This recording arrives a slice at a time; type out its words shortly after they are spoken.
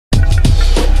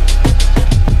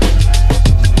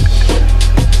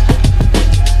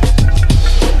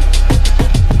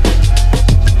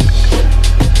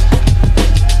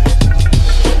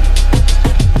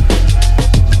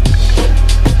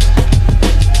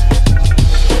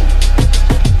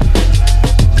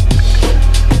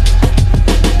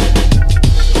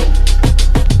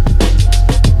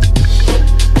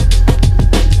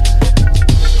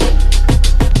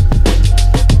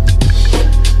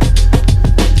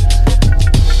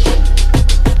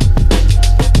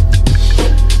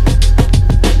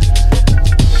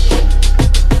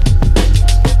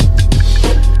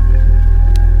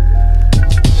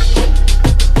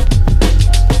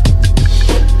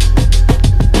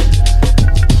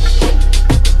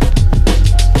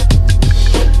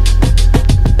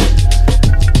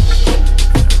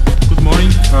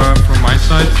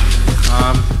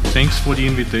for the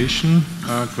invitation.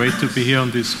 Great to be here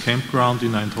on this campground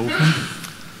in Eindhoven.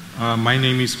 My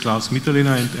name is Claus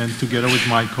Mitterlehner, and together with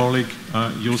my colleague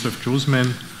Jozef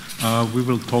Gruzman, we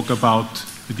will talk about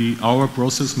our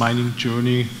process mining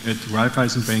journey at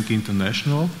Raiffeisen Bank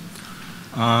International.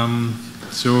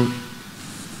 So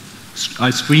I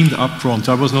screened up front.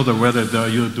 I was not aware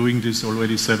that you're doing this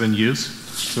already 7 years.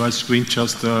 So I screened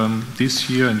just this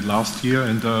year and last year,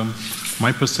 and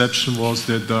my perception was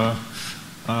that the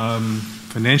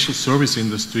financial service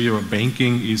industry or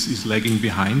banking is lagging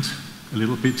behind a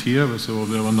little bit here. So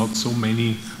there are not so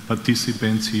many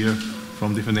participants here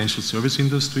from the financial service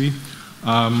industry.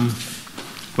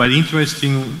 Quite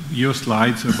interesting, your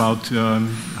slides about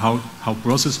how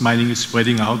process mining is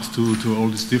spreading out to all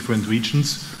these different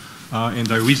regions. And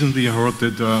I recently heard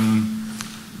that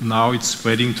now it's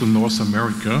spreading to North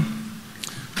America,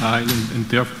 and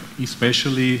there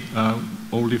especially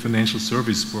all the financial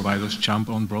service providers jump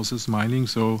on process mining.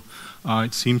 So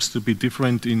it seems to be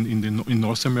different in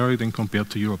North America than compared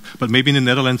to Europe. But maybe in the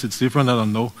Netherlands it's different, I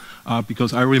don't know,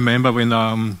 because I remember when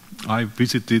I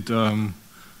visited a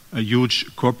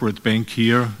huge corporate bank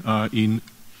here in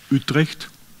Utrecht,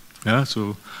 yeah,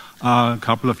 so a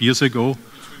couple of years ago.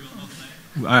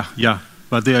 Yeah,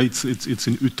 but there it's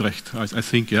in Utrecht, I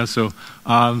think, yeah. So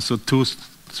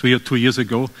so 2 years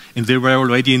ago, and they were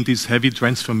already in this heavy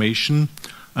transformation,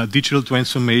 digital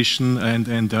transformation,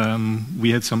 and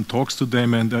we had some talks to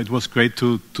them, and it was great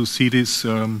to see this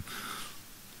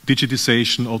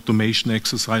digitization, automation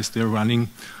exercise they're running.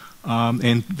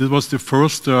 And that was the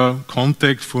first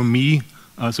contact for me,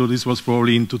 so this was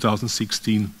probably in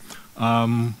 2016,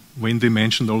 when they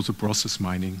mentioned also process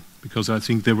mining, because I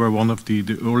think they were one of the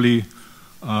early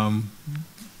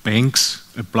banks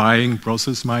applying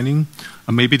process mining.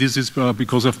 Maybe this is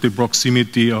because of the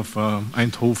proximity of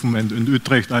Eindhoven and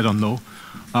Utrecht, I don't know.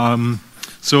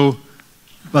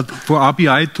 But for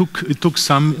RBI, it took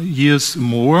some years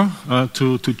more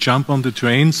to jump on the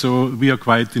train, so we are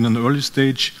quite in an early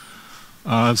stage.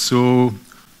 So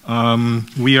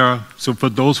for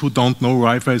those who don't know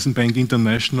Raiffeisen Bank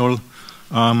International,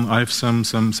 I have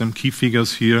some key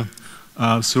figures here.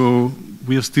 So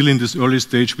we are still in this early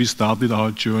stage. We started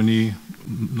our journey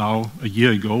now a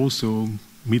year ago, so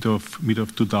mid of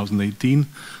 2018.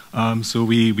 So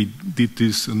we did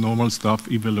this normal stuff,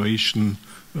 evaluation,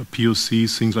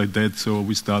 POCs, things like that. So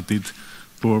we started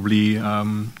probably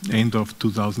end of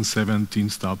 2017,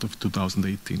 start of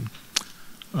 2018.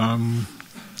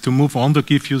 To move on, to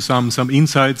give you some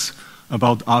insights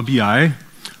about RBI.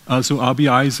 So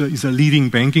RBI is a leading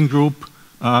banking group,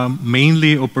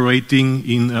 mainly operating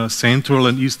in Central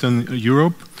and Eastern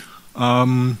Europe.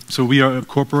 So we are a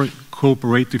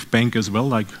cooperative bank as well,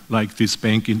 like this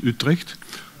bank in Utrecht.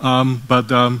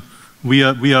 But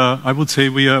I would say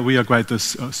we are quite a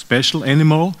special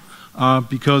animal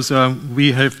because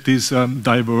we have this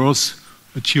diverse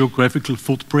geographical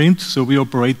footprint. So we are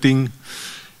operating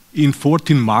in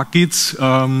 14 markets,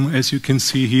 as you can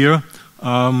see here.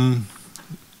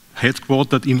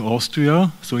 Headquartered in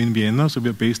Austria, so in Vienna, so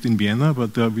we're based in Vienna,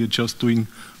 but we're just doing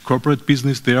corporate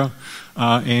business there.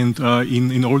 And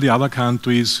in all the other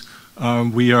countries,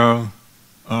 we are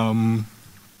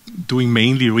doing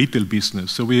mainly retail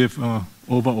business. So we have,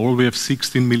 overall, we have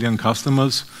 16 million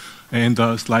customers and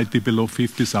slightly below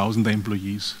 50,000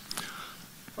 employees.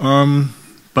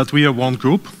 But we are one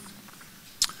group.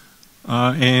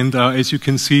 And as you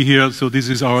can see here, so this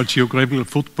is our geographical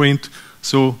footprint.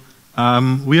 So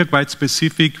we are quite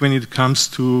specific when it comes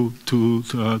to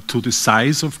the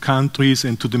size of countries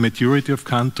and to the maturity of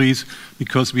countries,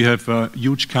 because we have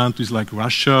huge countries like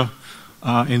Russia,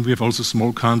 and we have also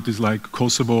small countries like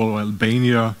Kosovo or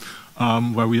Albania,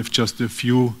 where we have just a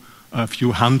few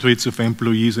hundreds of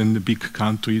employees. In the big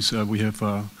countries, we have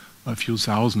a few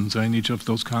thousands in each of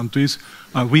those countries.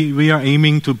 We are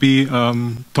aiming to be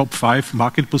top 5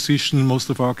 market position in most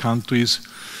of our countries.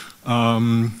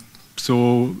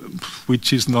 So,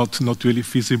 which is not really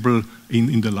feasible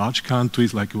in the large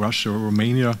countries like Russia or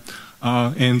Romania.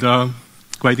 And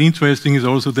quite interesting is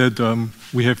also that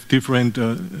we have different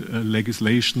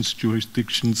legislations,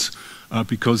 jurisdictions,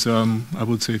 because I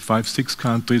would say 5, 6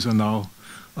 countries are now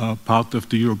part of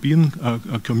the European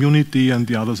community and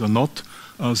the others are not.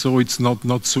 So it's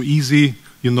not so easy,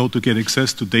 to get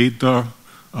access to data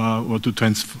or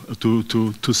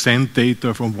to send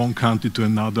data from one country to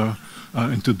another.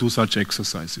 And to do such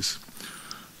exercises.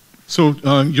 So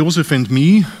Jozef and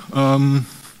me,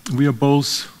 we are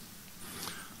both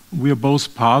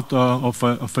part of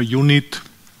a unit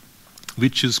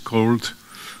which is called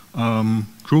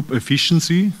Group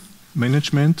Efficiency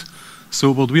Management.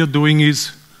 So what we are doing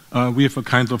is we have a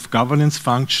kind of governance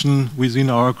function within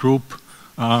our group.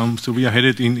 So we are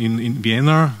headed in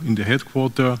Vienna, in the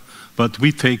headquarters, but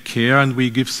we take care and we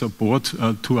give support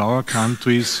to our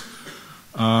countries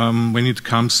when it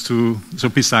comes to, so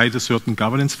beside a certain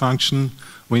governance function,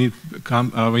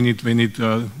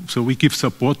 so we give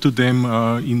support to them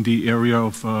in the area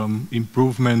of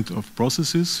improvement of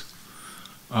processes.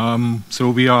 So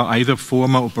we are either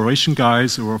former operation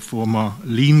guys or former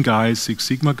lean guys, Six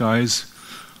Sigma guys.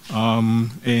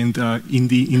 And in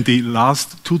the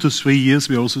last 2 to 3 years,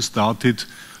 we also started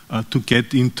to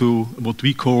get into what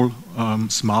we call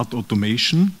smart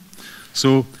automation.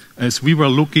 So as we were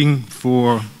looking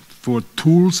for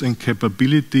tools and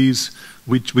capabilities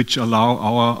which allow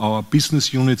our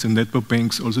business units and network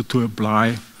banks also to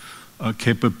apply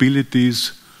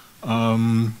capabilities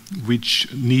which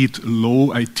need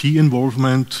low IT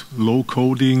involvement, low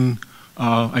coding,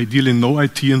 ideally no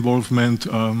IT involvement,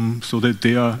 so that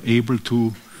they are able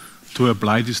to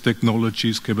apply these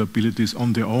technologies, capabilities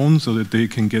on their own, so that they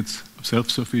can get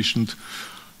self-sufficient.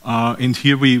 And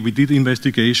here we did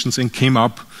investigations and came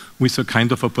up with a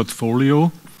kind of a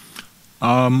portfolio.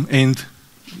 And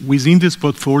within this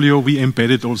portfolio, we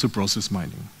embedded also process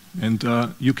mining. And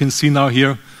you can see now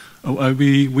here,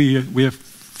 we have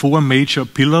 4 major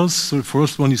pillars. So the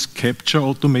first one is capture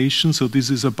automation. So this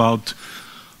is about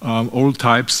all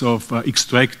types of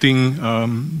extracting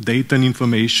data and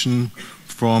information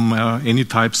from any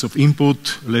types of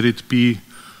input, let it be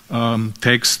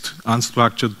text,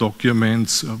 unstructured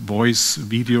documents, voice,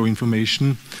 video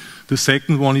information. The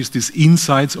second one is this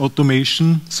insights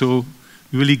automation, so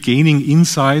really gaining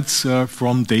insights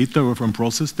from data or from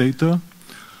process data.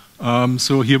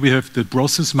 So here we have the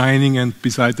process mining, and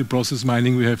beside the process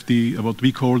mining we have what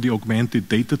we call the augmented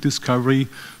data discovery,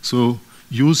 so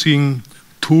using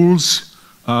tools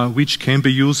which can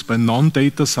be used by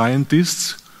non-data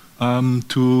scientists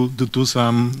to do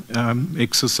some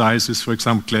exercises, for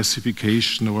example,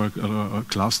 classification or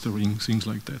clustering, things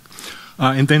like that.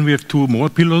 And then we have 2 more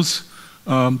pillars.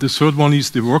 The third one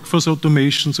is the workforce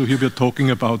automation. So here we are talking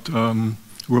about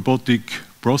robotic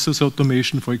process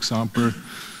automation, for example.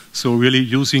 So really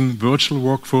using virtual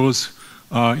workforce.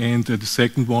 And the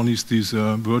second one is these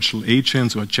virtual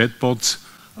agents or chatbots.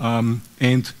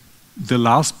 And the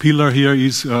last pillar here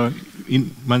is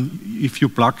if you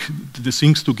plug the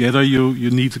things together,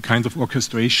 you need a kind of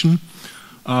orchestration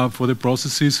for the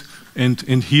processes.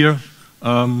 And here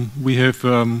we have,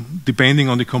 depending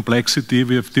on the complexity,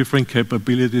 we have different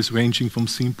capabilities ranging from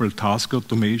simple task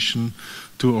automation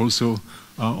to also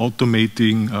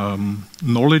automating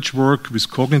knowledge work with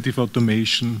cognitive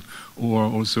automation, or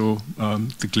also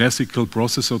the classical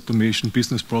process automation,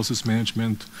 business process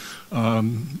management.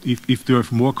 If there are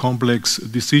more complex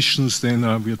decisions, then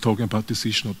we are talking about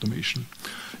decision automation.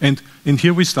 And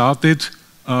here we started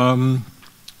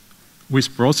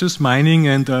with process mining,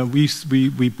 and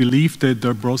we believe that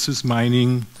the process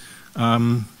mining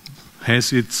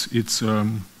has its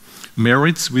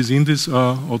merits within this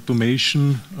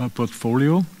automation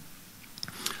portfolio.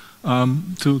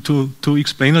 To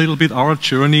explain a little bit our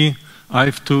journey, I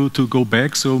have to go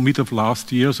back, so mid of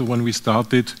last year, so when we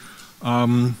started,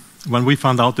 when we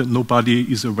found out that nobody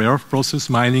is aware of process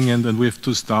mining, and then we have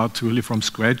to start really from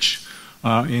scratch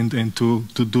and to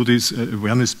do this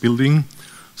awareness building.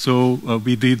 So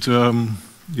we did,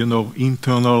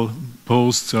 internal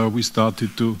posts. We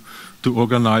started to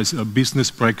organize a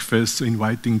business breakfast,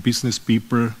 inviting business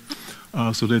people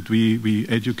so that we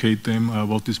educate them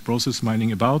what is process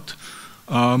mining about.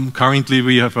 Currently,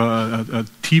 we have a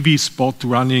TV spot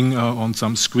running on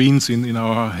some screens in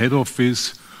our head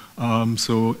office.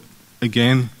 So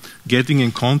again, getting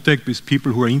in contact with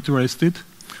people who are interested.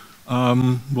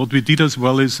 What we did as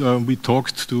well is we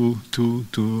talked to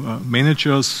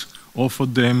managers,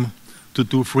 offered them to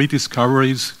do free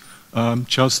discoveries,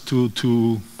 just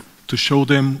to show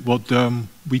them what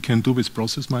we can do with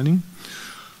process mining.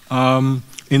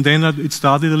 And then it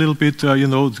started a little bit,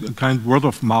 kind of word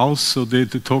of mouth, so they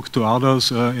talk to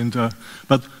others.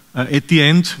 But at the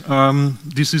end,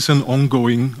 this is an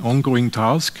ongoing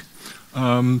task.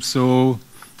 So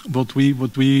what we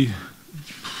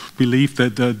believe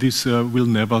that this will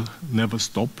never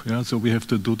stop. Yeah? So we have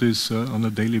to do this on a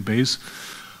daily basis.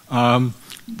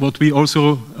 What we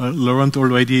also learned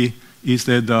already is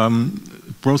that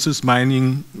process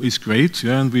mining is great,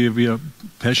 yeah, and we are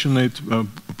passionate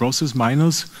process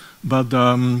miners, but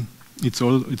it's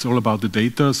all about the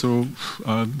data. So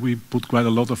we put quite a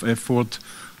lot of effort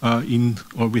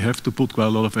we have to put quite a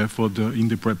lot of effort in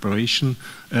the preparation,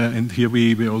 and here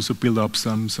we also build up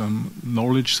some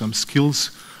knowledge, some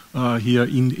skills here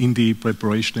in the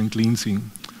preparation and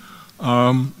cleansing.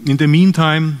 In the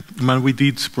meantime, we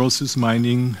did process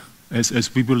mining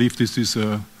as we believe this is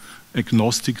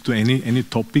agnostic to any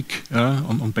topic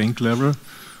on bank level.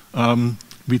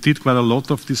 We did quite a lot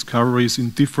of discoveries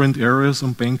in different areas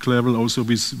on bank level, also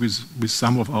with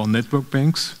some of our network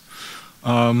banks,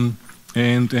 and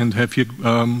have here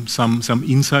some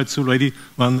insights already.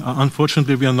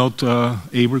 Unfortunately, we are not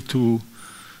able to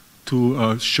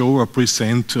show or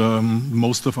present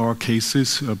most of our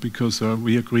cases because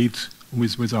we agreed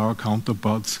with our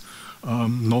counterparts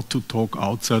not to talk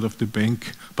outside of the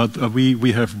bank. But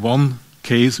we have one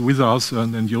case with us,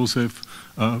 and Jozef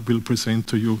will present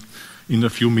to you in a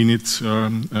few minutes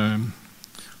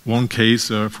one case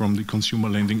from the consumer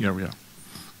lending area.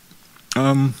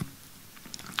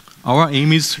 Our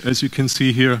aim is, as you can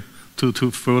see here,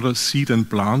 to further seed and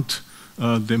plant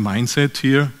the mindset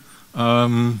here,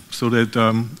 so that,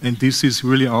 and this is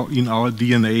really in our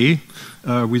DNA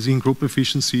within group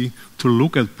efficiency, to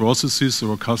look at processes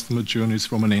or customer journeys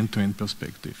from an end-to-end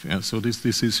perspective. Yeah, so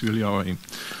this is really our aim.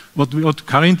 What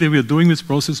currently we are doing with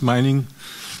process mining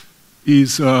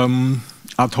is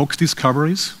ad hoc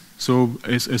discoveries. So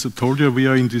as I told you, we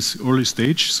are in this early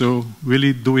stage, so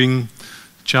really doing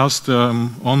just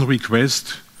on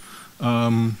request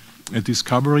a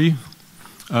discovery.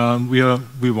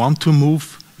 We want to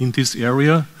move in this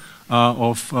area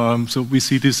so we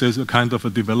see this as a kind of a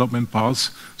development path.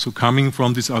 So coming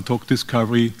from this ad hoc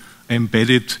discovery,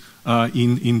 embedded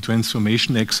in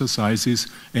transformation exercises,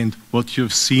 and what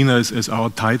you've seen as our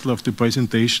title of the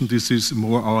presentation, this is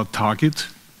more our target.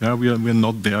 Yeah, we're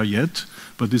not there yet,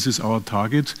 but this is our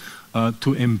target,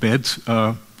 to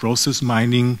embed process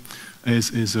mining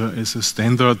as a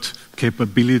standard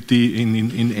capability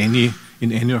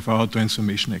in any of our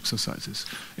transformation exercises.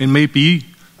 And maybe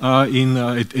in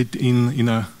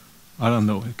a, I don't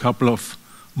know, a couple of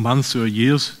months or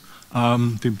years,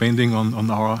 depending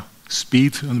on our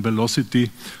speed and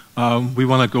velocity, we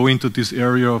want to go into this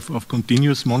area of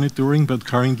continuous monitoring, but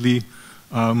currently,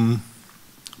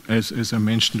 as I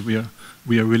mentioned, we are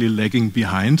really lagging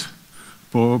behind,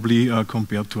 probably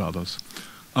compared to others.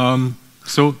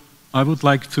 So I would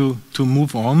like to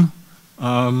move on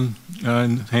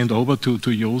and hand over to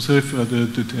Jozef,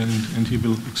 and he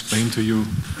will explain to you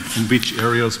in which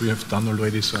areas we have done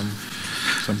already some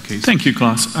cases. Thank you,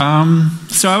 Claus.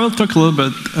 So I will talk a little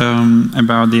bit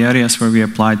about the areas where we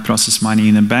applied process mining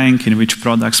in a bank, in which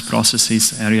products,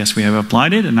 processes, areas we have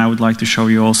applied it, and I would like to show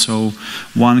you also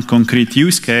one concrete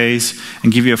use case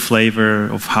and give you a flavor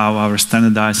of how our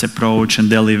standardized approach and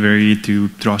delivery to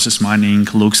process mining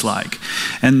looks like.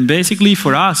 And basically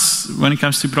for us, when it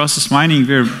comes to process mining,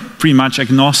 we're pretty much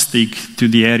agnostic to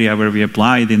the area where we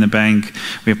applied in a bank.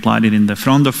 We applied it in the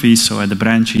front office, so at the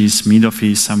branches, mid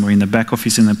office, somewhere in the back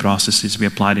office in the processes. We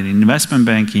applied it in investment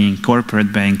banking,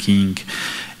 corporate banking,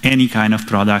 any kind of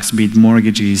products, be it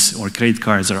mortgages or credit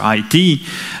cards or IT.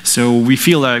 So we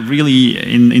feel like really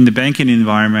in the banking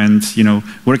environment, you know,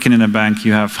 working in a bank,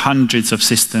 you have hundreds of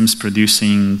systems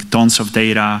producing tons of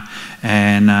data,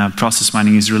 and process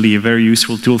mining is really a very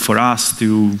useful tool for us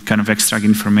to kind of extract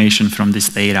information from this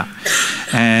data.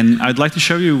 And I'd like to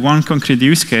show you one concrete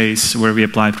use case where we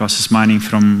apply process mining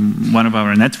from one of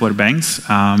our network banks,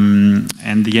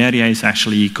 and the area is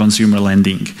actually consumer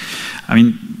lending. I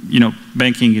mean, you know,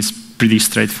 banking is pretty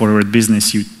straightforward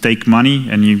business. You take money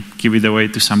and you give it away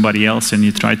to somebody else, and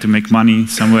you try to make money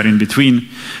somewhere in between.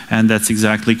 And that's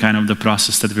exactly kind of the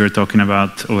process that we're talking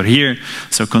about over here.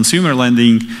 So consumer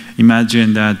lending,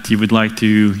 imagine that you would like to,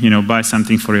 you know, buy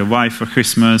something for your wife for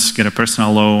Christmas, get a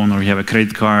personal loan, or you have a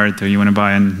credit card, or you want to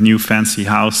buy a new fancy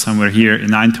house somewhere here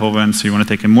in Eindhoven, so you want to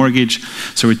take a mortgage.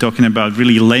 So we're talking about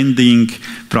really lending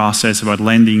process, about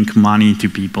lending money to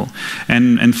people.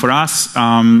 And for us,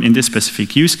 in this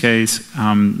specific use case,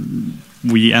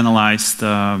 we analyzed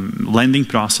lending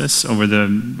process over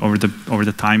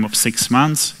the time of 6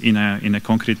 months in a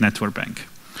concrete network bank.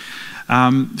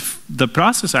 The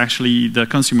process, actually, the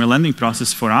consumer lending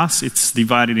process for us, it's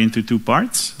divided into two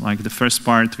parts. Like the first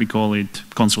part, we call it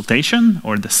consultation,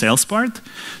 or the sales part.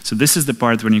 So this is the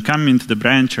part when you come into the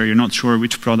branch or you're not sure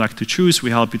which product to choose, we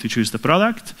help you to choose the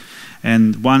product.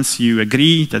 And once you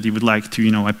agree that you would like to,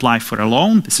 you know, apply for a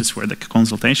loan, this is where the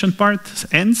consultation part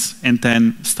ends, and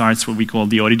then starts what we call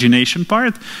the origination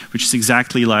part, which is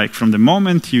exactly like from the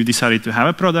moment you decided to have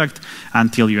a product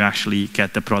until you actually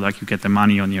get the product, you get the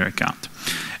money on your account.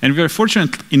 And we are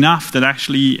fortunate enough that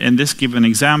actually, in this given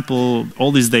example,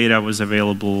 all this data was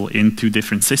available in 2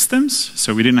 different systems.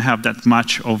 So we didn't have that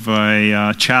much of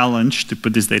a challenge to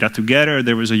put this data together.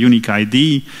 There was a unique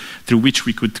ID through which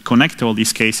we could connect all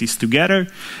these cases together.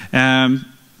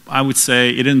 I would say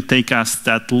it didn't take us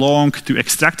that long to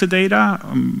extract the data.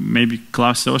 Maybe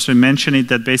Claus also mentioned it,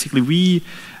 that basically we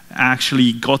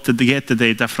actually get the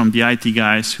data from the IT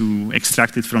guys who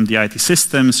extracted from the IT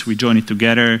systems. We join it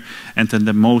together, and then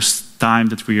the most time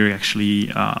that we are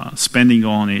actually spending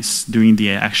on is doing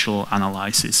the actual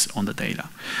analysis on the data.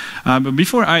 But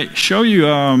before I show you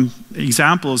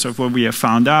examples of what we have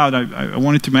found out, I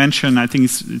wanted to mention, I think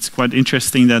it's quite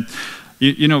interesting that,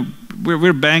 you know,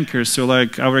 we're bankers, so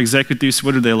like our executives,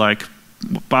 what do they like?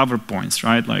 PowerPoints,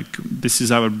 right? Like this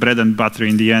is our bread and butter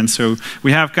in the end. So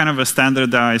we have kind of a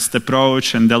standardized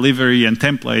approach and delivery and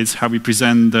templates, how we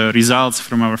present the results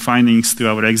from our findings to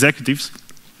our executives.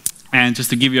 And just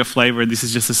to give you a flavor, this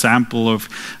is just a sample of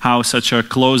how such a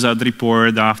closeout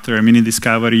report after a mini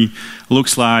discovery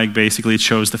looks like. Basically, it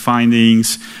shows the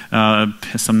findings,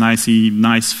 has some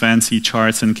nice fancy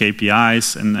charts and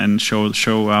KPIs, and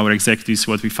show our executives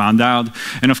what we found out.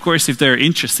 And of course, if they're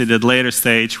interested at a later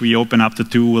stage, we open up the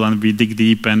tool and we dig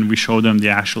deep and we show them the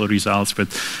actual results. But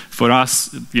for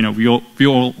us, you know, we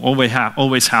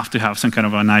always have to have some kind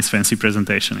of a nice fancy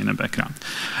presentation in the background.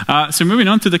 So moving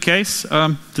on to the case,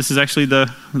 this is actually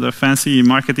the fancy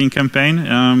marketing campaign.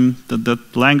 The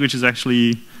language is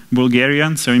actually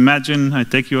Bulgarian. So imagine I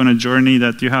take you on a journey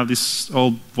that you have this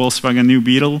old Volkswagen New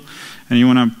Beetle and you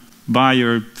want to buy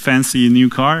your fancy new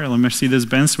car, a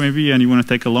Mercedes-Benz maybe, and you want to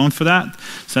take a loan for that.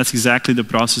 So that's exactly the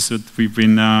process that we've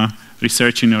been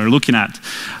researching or looking at.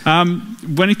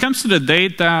 When it comes to the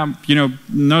data, you know,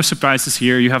 no surprises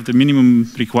here. You have the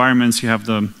minimum requirements. You have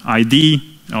the ID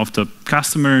of the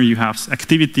customer, you have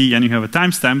activity, and you have a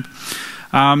timestamp.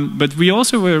 But we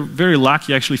also were very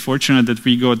lucky, actually fortunate, that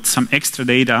we got some extra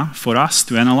data for us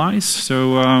to analyze.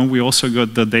 So we also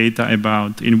got the data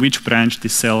about in which branch the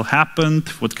sale happened,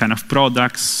 what kind of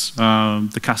products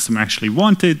the customer actually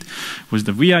wanted, was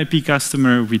the VIP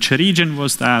customer, which region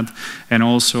was that, and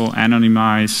also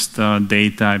anonymized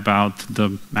data about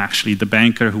actually the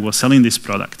banker who was selling this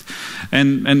product.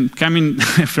 And coming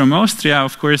from Austria,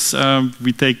 of course,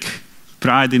 we take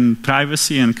pride in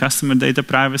privacy and customer data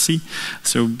privacy.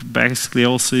 So basically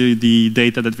also the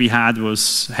data that we had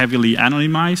was heavily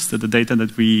anonymized, the data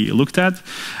that we looked at.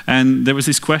 And there was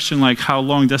this question like, how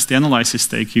long does the analysis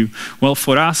take you? Well,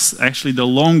 for us, actually the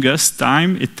longest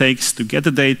time it takes to get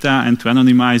the data and to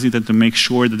anonymize it and to make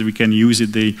sure that we can use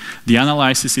it. The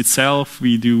analysis itself,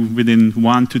 we do within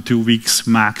 1 to 2 weeks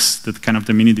max, that kind of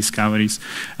the mini discoveries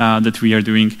that we are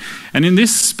doing. And in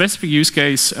this specific use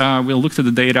case, we looked at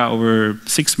the data over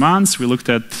 6 months. We looked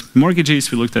at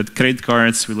mortgages, we looked at credit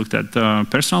cards, we looked at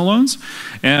personal loans.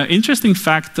 Interesting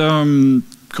fact,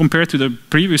 compared to the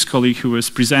previous colleague who was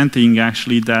presenting,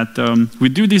 actually, that we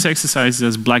do these exercises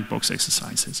as black box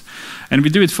exercises. And we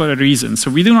do it for a reason.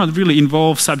 So we do not really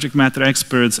involve subject matter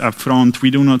experts up front.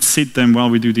 We do not sit them while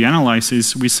we do the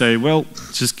analysis. We say, well,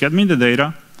 just get me the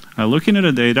data. I look into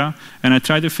the data and I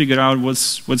try to figure out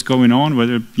what's going on,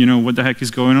 whether, you know, what the heck is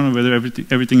going on, whether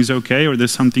everything is okay or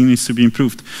there's something needs to be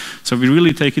improved. So we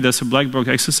really take it as a black box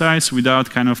exercise without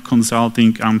kind of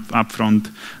consulting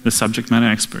upfront the subject matter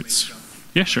experts.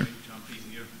 Yeah, sure.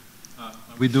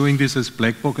 We're doing this as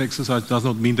black box exercise does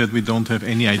not mean that we don't have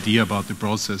any idea about the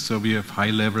process. So we have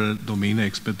high-level domain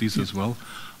expertise as well.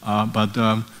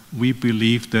 But we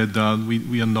believe that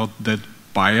we are not that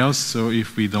biased, so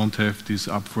if we don't have these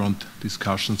upfront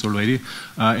discussions already.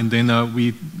 And then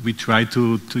we try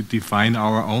to define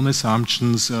our own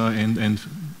assumptions and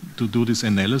to do this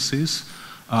analysis.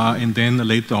 And then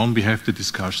later on we have the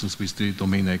discussions with the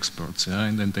domain experts. Yeah?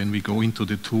 And then we go into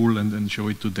the tool and show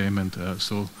it to them. And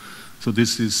so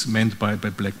this is meant by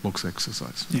black box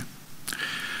exercise. Yeah.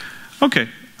 Okay.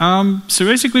 So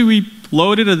basically we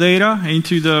loaded the data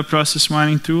into the process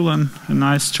mining tool and a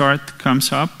nice chart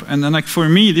comes up. And then like for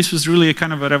me, this was really a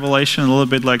kind of a revelation a little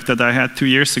bit like that I had 2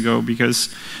 years ago,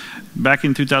 because back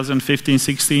in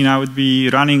 2015-16, I would be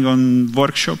running on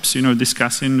workshops, you know,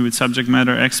 discussing with subject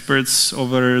matter experts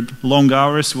over long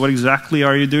hours. What exactly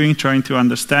are you doing? Trying to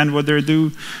understand what they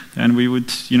do. And we would,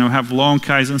 you know, have long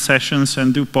Kaizen sessions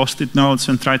and do post-it notes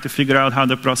and try to figure out how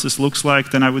the process looks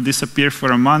like. Then I would disappear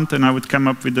for a month and I would come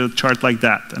up with a chart like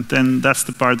that. And then that's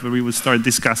the part where we would start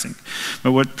discussing.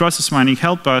 But what process mining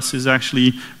helped us is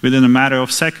actually within a matter of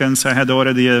seconds, I had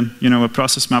already a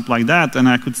process map like that, and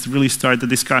I could really start the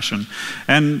discussion.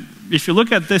 And if you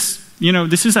look at this, you know,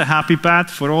 this is a happy path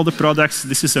for all the products.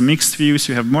 This is a mixed view.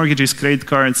 So you have mortgages, credit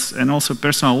cards, and also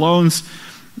personal loans.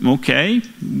 Okay,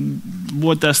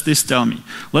 what does this tell me?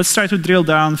 Let's try to drill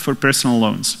down for personal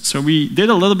loans. So we did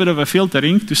a little bit of a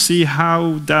filtering to see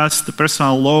how does the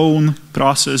personal loan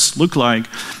process look like.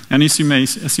 And as you may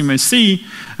see,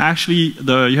 actually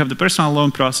you have the personal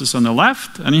loan process on the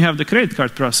left and you have the credit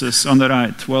card process on the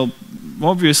right. Well,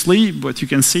 obviously, what you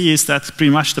can see is that pretty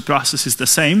much the process is the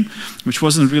same, which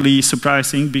wasn't really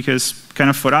surprising because kind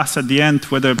of for us at the end,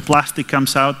 whether plastic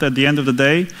comes out at the end of the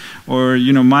day or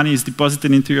money is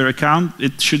deposited into your account,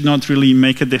 it should not really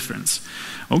make a difference.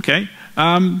 Okay.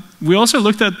 We also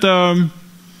looked at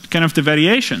kind of the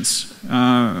variations.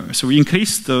 So we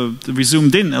increased we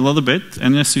zoomed in a little bit,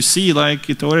 and as you see, like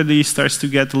it already starts to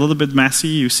get a little bit messy.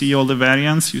 You see all the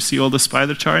variants, you see all the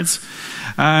spider charts,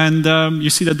 and you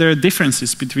see that there are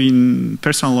differences between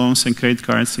personal loans and credit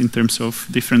cards in terms of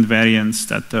different variants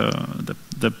that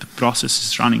the process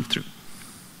is running through.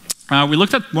 We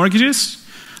looked at mortgages.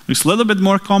 It's a little bit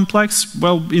more complex.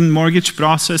 Well, in mortgage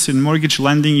process, in mortgage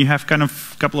lending, you have kind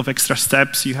of a couple of extra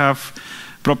steps. You have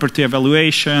property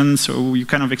evaluation, so you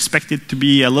kind of expect it to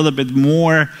be a little bit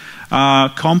more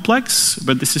complex,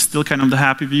 but this is still kind of the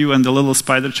happy view, and the little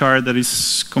spider chart that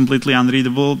is completely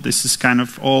unreadable, this is kind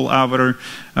of all our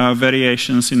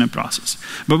variations in a process.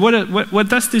 But what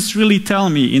does this really tell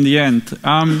me in the end?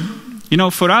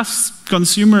 For us,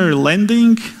 consumer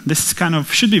lending, this kind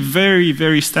of should be very,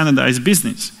 very standardized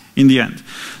business in the end.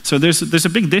 So there's a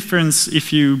big difference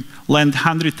if you lend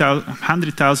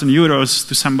 100,000 euros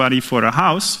to somebody for a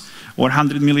house or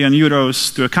 100 million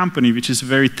euros to a company, which is a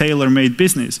very tailor-made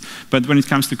business. But when it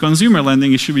comes to consumer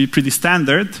lending, it should be pretty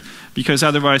standard because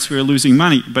otherwise we're losing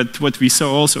money. But what we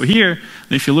saw also here,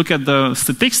 if you look at the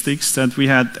statistics, that we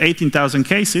had 18,000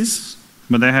 cases,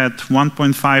 but they had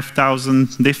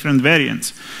 1,500 different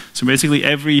variants. So basically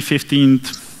every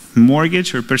 15th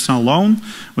mortgage or personal loan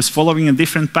was following a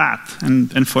different path.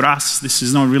 And for us, this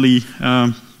is not really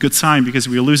a good sign because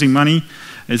we're losing money.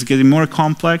 It's getting more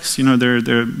complex.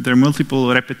 There are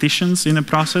multiple repetitions in the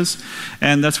process.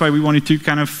 And that's why we wanted to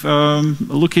kind of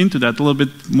look into that a little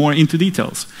bit more into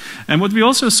details. And what we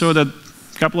also saw that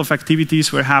a couple of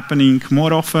activities were happening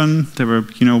more often. There were,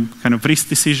 kind of risk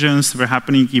decisions. They were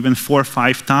happening even 4 or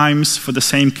 5 times for the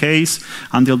same case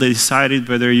until they decided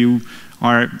whether you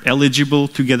are eligible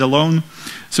to get a loan.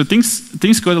 So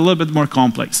things got a little bit more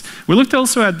complex. We looked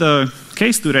also at the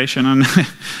case duration, and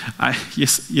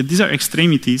these are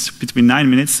extremities between 9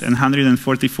 minutes and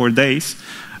 144 days.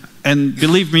 And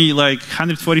believe me, like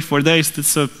 144 days,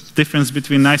 that's a difference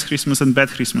between nice Christmas and bad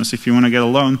Christmas if you want to get a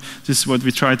loan. This is what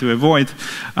we try to avoid.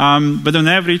 But on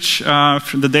average,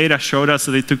 the data showed us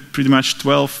that it took pretty much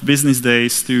 12 business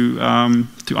days to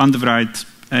underwrite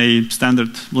a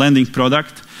standard lending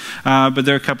product. But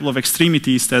there are a couple of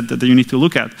extremities that you need to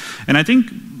look at. And I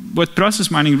think what process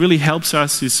mining really helps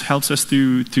us is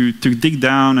to dig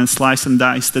down and slice and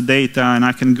dice the data, and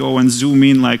I can go and zoom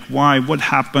in like what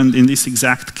happened in this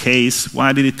exact case?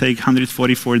 Why did it take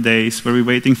 144 days? Were we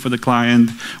waiting for the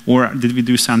client, or did we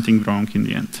do something wrong in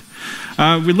the end?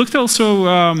 We looked also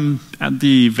at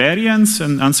the variance,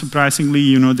 and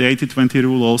unsurprisingly, the 80-20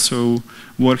 rule also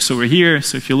works over here.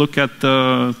 So if you look at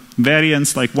the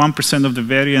variance, like 1% of the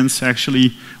variance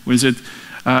actually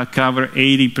cover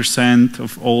 80%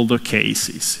 of all the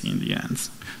cases in the end.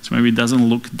 So maybe it doesn't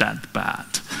look that bad.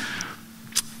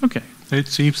 Okay. It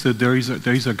seems that there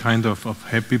is a kind of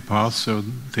happy path, so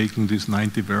taking this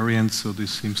 90 variants, so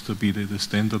this seems to be the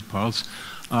standard path.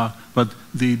 But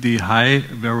the high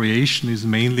variation is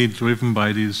mainly driven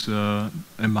by this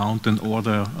amount and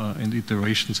order and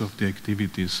iterations of the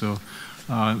activity. So,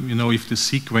 if the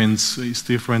sequence is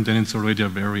different, then it's already a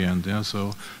variant. Yeah.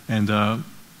 So, and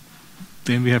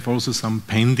then we have also some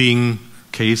pending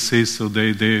cases, so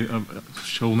they are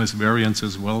shown as variants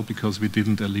as well because we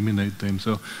didn't eliminate them.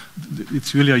 So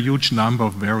it's really a huge number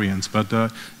of variants,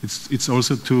 but it's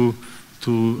also to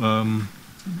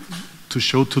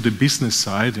show to the business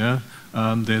side, yeah,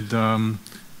 that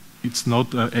it's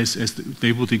not as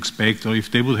they would expect, or if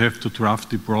they would have to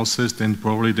draft the process, then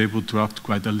probably they would draft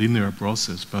quite a linear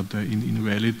process. But in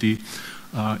reality,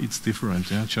 it's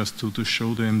different. Yeah, just to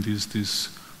show them this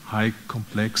high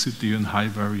complexity and high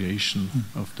variation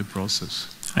of the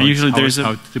process. And usually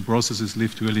how the process is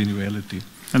lived really in reality.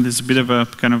 And there's a bit of a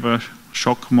kind of a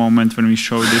shock moment when we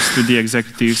show this to the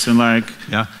executives, and like,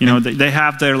 they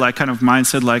have their like kind of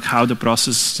mindset, like how the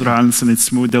process runs and it's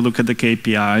smooth. They look at the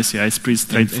KPIs. Yeah, it's pretty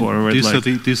straightforward.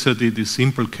 These are the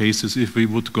simple cases. If we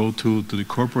would go to the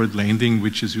corporate lending,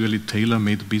 which is really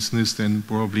tailor-made business, then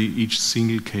probably each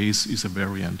single case is a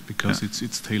variant because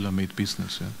it's tailor-made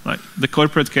business. Yeah. Like the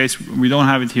corporate case, we don't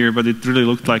have it here, but it really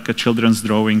looked like a children's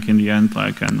drawing in the end.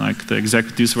 Like, and like the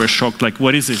executives were shocked. Like,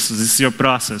 what is this? This is your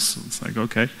process. It's like,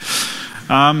 okay.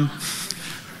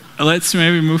 Let's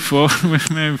maybe move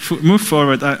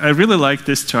forward. I really like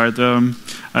this chart.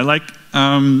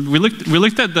 We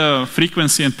looked at the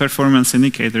frequency and performance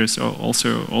indicators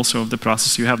also of the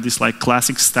process. You have this like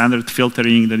classic standard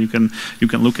filtering that you can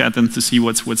look at and to see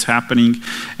what's happening.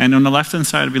 And on the left-hand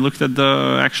side, we looked at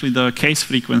actually the case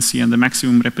frequency and the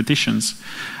maximum repetitions.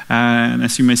 And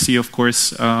as you may see, of course,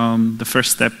 the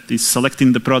first step is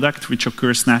selecting the product, which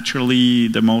occurs naturally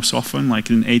the most often, like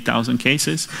in 8,000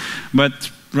 cases.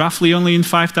 But roughly only in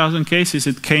 5,000 cases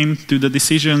it came to the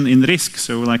decision in risk.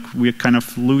 So like we're kind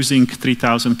of losing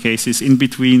 3,000 cases in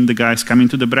between the guys coming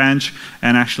to the branch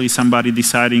and actually somebody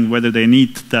deciding whether they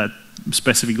need that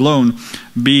specific loan,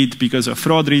 be it because of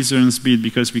fraud reasons, be it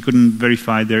because we couldn't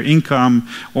verify their income,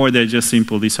 or they just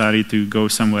simply decided to go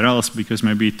somewhere else because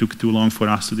maybe it took too long for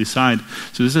us to decide.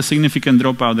 So there's a significant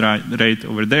dropout rate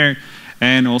over there.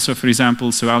 And also, for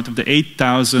example, so out of the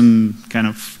 8,000 kind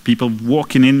of people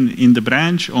walking in the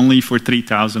branch, only for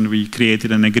 3,000 we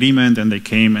created an agreement, and they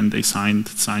came and they signed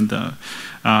the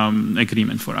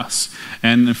agreement for us.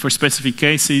 And for specific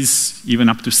cases, even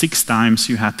up to 6 times,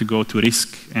 you had to go to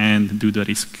risk and do the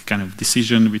risk kind of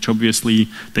decision, which obviously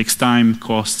takes time,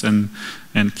 costs, and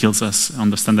kills us on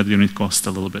the standard unit cost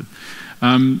a little bit.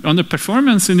 On the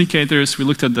performance indicators, we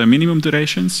looked at the minimum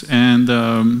durations and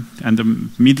the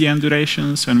median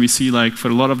durations, and we see like for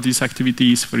a lot of these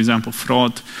activities, for example,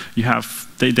 fraud,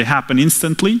 they happen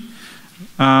instantly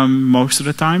most of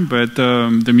the time, but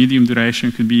the medium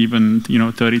duration could be even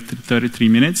 33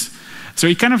 minutes. So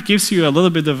it kind of gives you a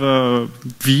little bit of a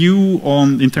view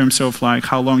in terms of like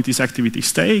how long these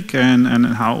activities take and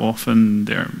how often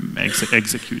they're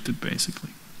executed,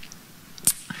 basically.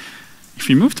 If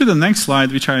we move to the next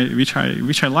slide, which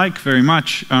I like very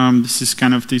much, this is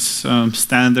kind of this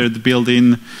standard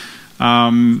built-in,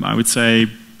 I would say,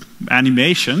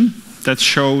 animation that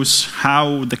shows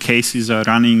how the cases are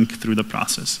running through the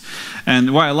process.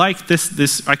 And why I like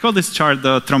this, I call this chart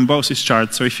the thrombosis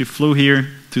chart. So if you flew here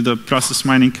to the process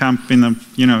mining camp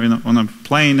on a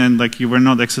plane and like you were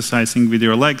not exercising with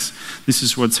your legs, this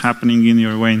is what's happening in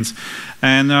your veins.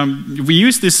 And we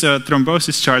use this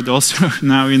thrombosis chart also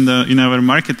now in our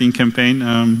marketing campaign.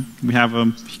 We have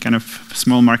a kind of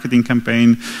small marketing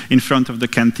campaign in front of the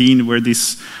canteen where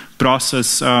this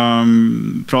process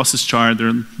chart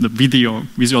or the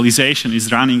visualization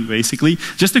is running basically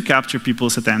just to capture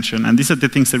people's attention. And these are the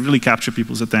things that really capture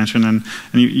people's attention. And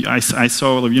I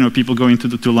saw people going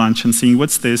to lunch and seeing,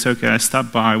 what's this? Okay, I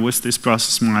stopped by. What's this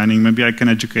process mining? Maybe I can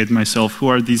educate myself. Who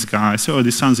are these guys? Oh,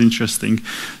 this sounds interesting.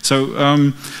 So,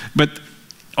 but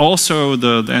also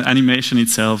the animation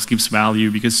itself gives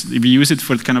value because we use it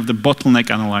for kind of the bottleneck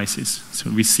analysis. So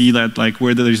we see that like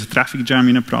where there's a traffic jam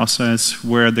in a process,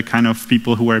 where the kind of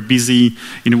people who are busy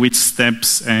in which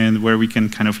steps, and where we can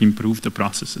kind of improve the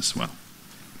process as well.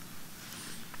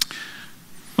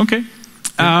 Okay.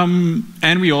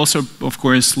 And we also, of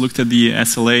course, looked at the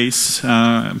SLAs,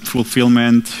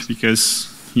 fulfillment, because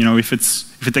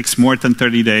if it takes more than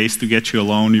 30 days to get you a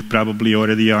loan, you probably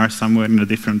already are somewhere in a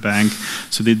different bank.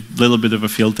 So did a little bit of a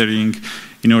filtering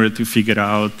in order to figure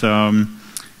out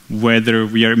whether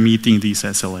we are meeting these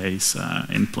SLAs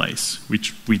in place,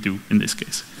 which we do in this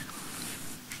case.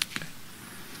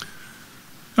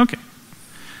 Okay.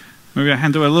 Maybe I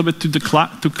hand over a little bit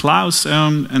to Claus,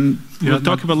 and we'll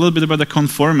talk about a little bit about the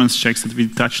conformance checks that we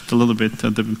touched a little bit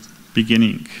at the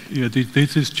beginning. Yeah,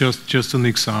 this is just an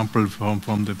example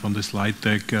from the slide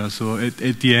deck. So at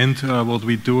the end, what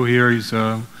we do here is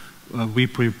we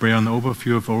prepare an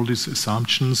overview of all these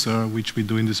assumptions, which we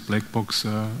do in this black box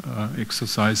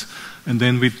exercise, and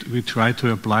then we try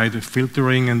to apply the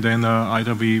filtering, and then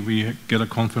either we get a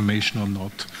confirmation or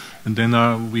not, and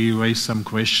then we raise some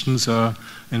questions.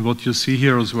 And what you see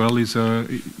here as well is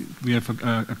we have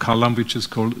a column which is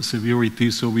called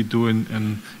severity. So we do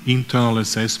an internal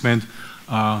assessment,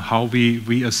 how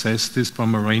we assess this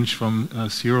from a range from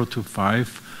 0 to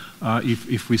 5.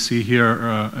 if we see here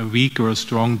a weak or a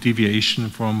strong deviation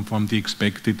from the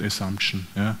expected assumption.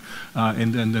 Yeah?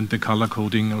 And then the color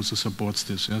coding also supports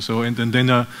this. Yeah? So and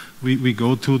then we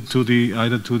go to the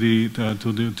either to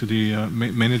the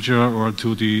manager or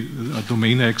to the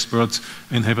domain experts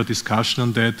and have a discussion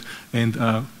on that.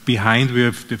 And behind we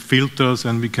have the filters,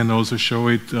 and we can also show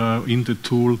it in the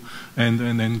tool, and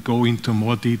then go into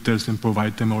more details and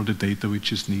provide them all the data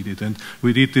which is needed. And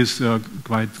we did this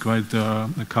quite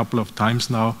a couple of times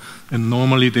now. And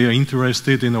normally they are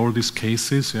interested in all these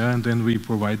cases, yeah, and then we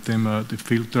provide them the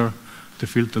filter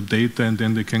data, and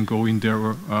then they can go in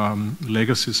their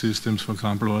legacy systems, for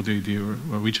example, or the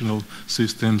original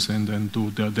systems, and then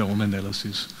do their own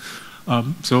analysis.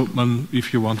 So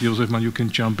if you want, Jozef, you can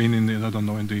jump in I don't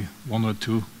know, in the one or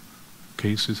two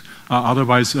cases.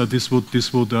 Otherwise, this would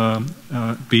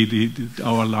be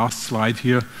our last slide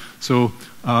here. So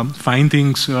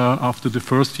findings after the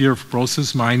first year of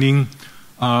process mining.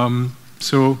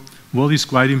 So what is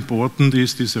quite important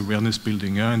is this awareness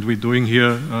building, yeah? And we're doing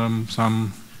here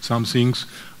some things,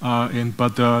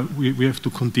 but we have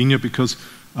to continue, because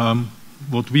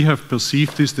what we have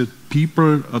perceived is that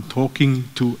people are talking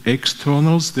to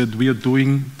externals that we are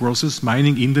doing process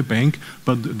mining in the bank,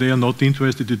 but they are not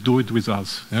interested to do it with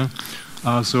us. Yeah?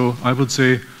 So I would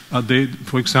say,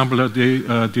 for example,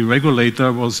 the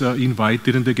regulator was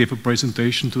invited, and they gave a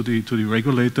presentation to the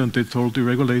regulator, and they told the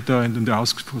regulator, and then they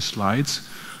asked for slides,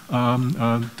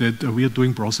 that we are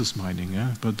doing process mining.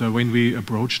 Yeah? But when we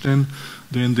approach them,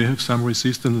 then they have some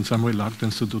resistance and some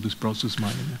reluctance to do this process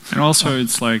mining. Yeah? And also,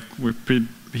 it's like we're pretty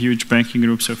huge banking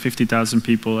group, so 50,000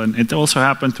 people. And it also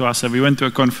happened to us that we went to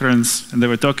a conference and they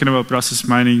were talking about process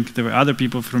mining. There were other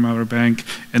people from our bank,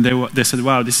 and they said,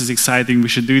 wow, this is exciting, we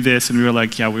should do this. And we were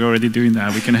like, yeah, we're already doing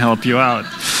that, we can help you out.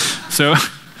 So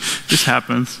this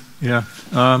happens. Yeah.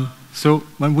 So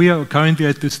when we are currently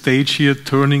at the stage here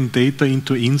turning data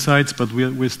into insights, but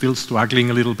we're still struggling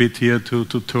a little bit here to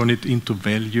turn it into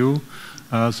value,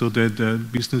 so that the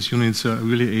business units are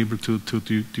really able to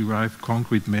derive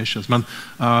concrete measures.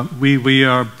 We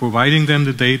are providing them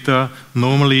the data.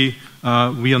 Normally,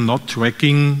 we are not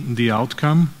tracking the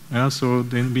outcome. Yeah? So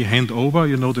then we hand over,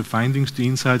 the findings, the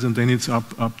insights, and then it's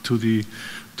up to the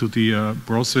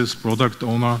process product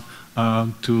owner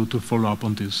to follow up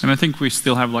on this. And I think we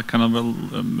still have like kind of a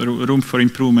room for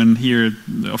improvement here,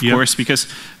 of course, because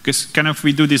kind of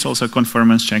we do this also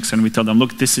conformance checks, and we tell them,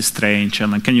 look, this is strange,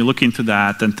 and like, can you look into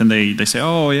that? And then they say,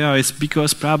 oh yeah, it's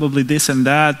because probably this and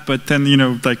that, but then,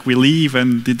 like we leave,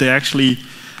 and did they actually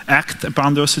act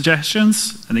upon those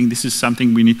suggestions? I think this is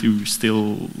something we need to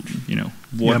still,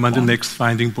 work on. The next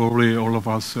finding, probably all of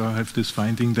us have this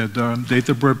finding that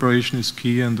data preparation is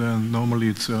key, and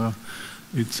normally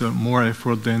it's more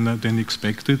effort than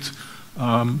expected.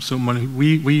 So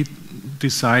we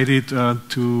decided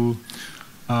to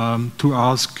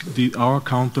ask our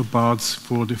counterparts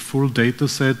for the full data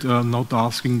set, not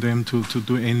asking them to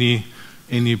do any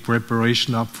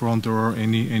preparation upfront or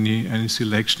any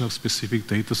selection of specific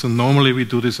data. So normally we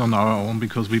do this on our own,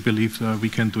 because we believe we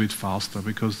can do it faster,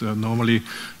 because normally,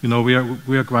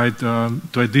 we are quite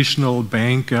traditional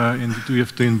bank, and we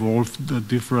have to involve the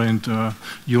different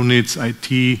units,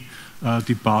 IT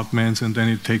departments, and then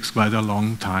it takes quite a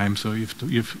long time. So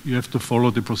you have to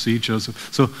follow the procedures.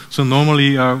 So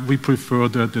normally we prefer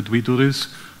that we do this.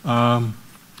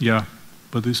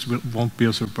 But this won't be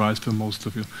a surprise for most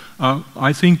of you.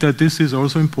 I think that this is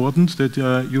also important, that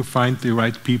you find the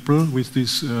right people with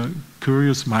this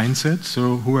curious mindset,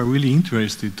 so who are really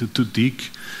interested to dig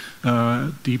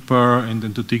deeper, and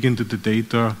then to dig into the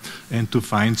data and to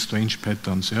find strange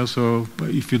patterns. Yeah? So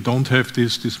if you don't have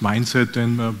this mindset,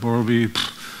 then probably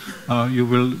you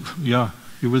will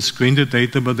screen the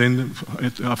data, but then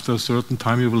after a certain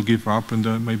time you will give up, and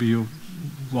maybe you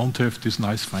won't have these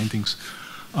nice findings.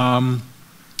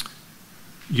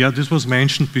 This was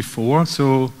mentioned before.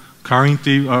 So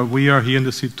currently we are here in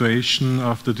the situation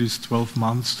after these 12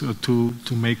 months to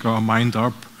make our mind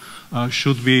up.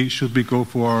 Should we go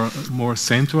for a more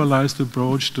centralized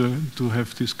approach to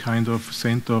have this kind of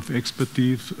center of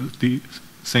expertise,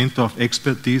 center of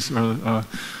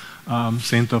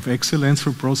excellence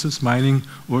for process mining,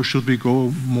 or should we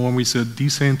go more with a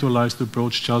decentralized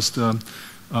approach, just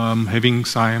having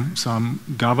some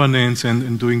governance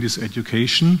and doing this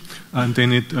education, and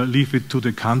then leave it to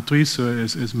the countries? So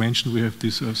as mentioned, we have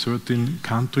these 13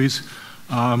 countries.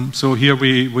 So here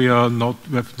we have not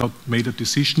made a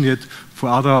decision yet. For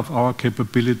other of our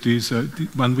capabilities,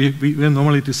 when we are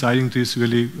normally deciding this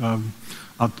really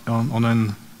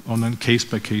on a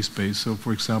case-by-case basis. So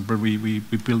for example, we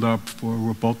build up for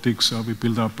robotics, we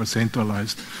build up a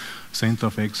centralized center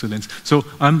of excellence. So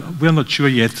we're not sure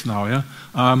yet now, yeah?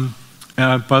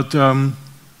 But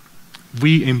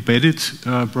we embedded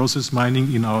process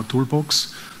mining in our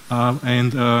toolbox.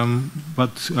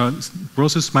 But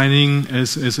process mining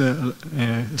as a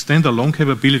standalone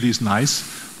capability is nice,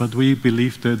 but we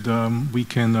believe that we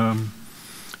can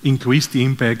increase the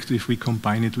impact if we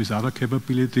combine it with other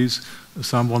capabilities.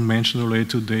 Someone mentioned already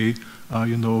today,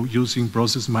 using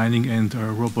process mining and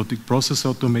robotic process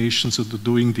automation, so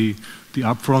doing the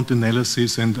upfront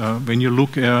analysis. And when you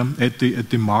look at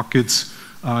the markets,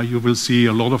 you will see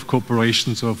a lot of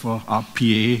cooperations of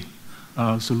RPA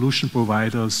solution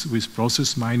providers with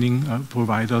process mining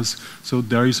providers. So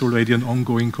there is already an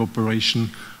ongoing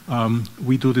cooperation.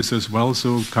 We do this as well.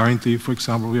 So currently, for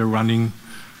example, we are running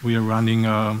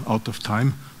out of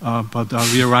time, but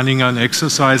we are running an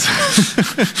exercise.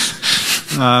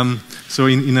 So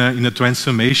in a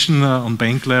transformation on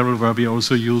bank level, where we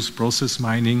also use process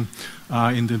mining,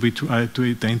 we try to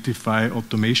identify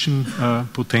automation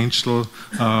potential,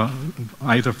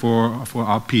 either for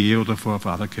RPA or for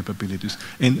other capabilities.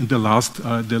 And the last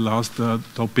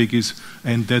topic is,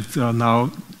 and that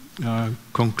now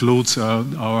concludes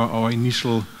our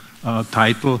initial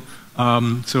title.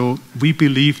 So we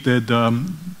believe that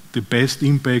the best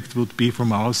impact would be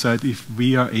from our side if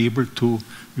we are able to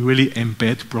really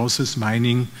embed process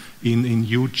mining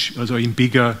in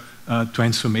bigger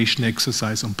transformation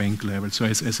exercise on bank level. So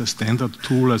as a standard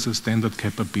tool, as a standard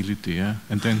capability, yeah?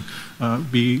 And then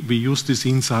we use these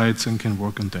insights and can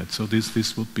work on that. So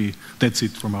that's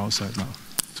it from our side now.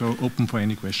 So open for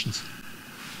any questions.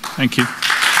 Thank you.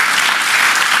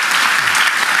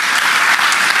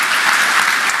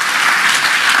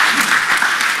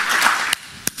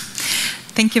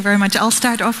 Thank you very much. I'll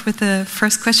start off with the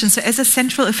first question. So as a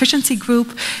central efficiency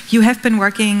group, you have been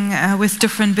working with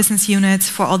different business units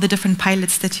for all the different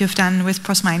pilots that you've done with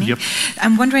process mining. Yep.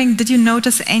 I'm wondering, did you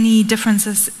notice any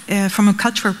differences from a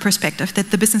cultural perspective,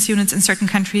 that the business units in certain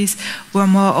countries were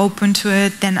more open to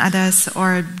it than others,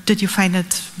 or did you find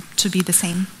it to be the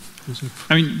same?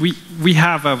 I mean, we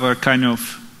have our kind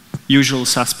of usual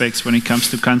suspects when it comes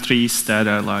to countries that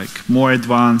are like more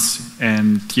advanced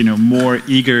and more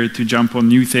eager to jump on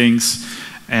new things.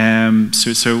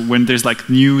 So when there's like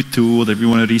new tool that we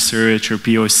want to research or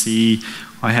POC,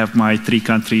 I have my 3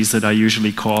 countries that I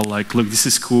usually call, like, look, this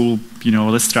is cool,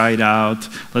 let's try it out,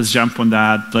 let's jump on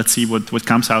that, let's see what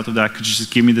comes out of that. Could you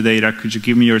just give me the data? Could you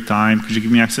give me your time? Could you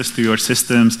give me access to your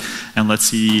systems? And let's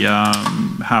see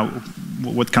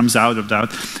what comes out of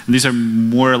that. And these are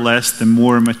more or less the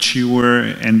more mature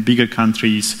and bigger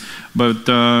countries. But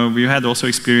we had also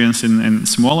experience in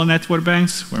smaller network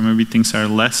banks where maybe things are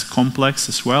less complex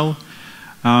as well.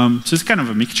 So it's kind of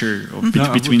a mixture of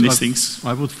between these things.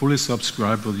 I would fully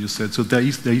subscribe what you said. So there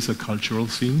is a cultural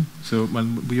thing. So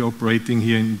when we are operating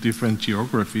here in different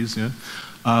geographies, yeah.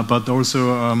 But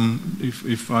also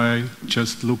if I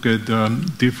just look at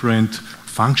different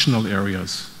functional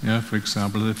areas, yeah. For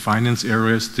example, the finance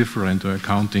area is different, or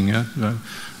accounting, yeah.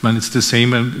 When it's the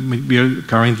same, we are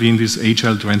currently in this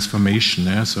agile transformation,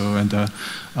 yeah. So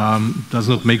does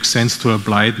not make sense to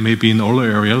apply it maybe in all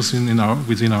areas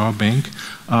within our bank,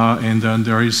 and then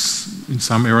there is in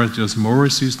some areas just more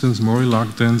resistance, more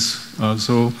reluctance.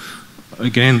 So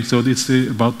again, so it's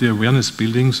about the awareness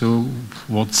building. So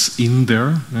what's in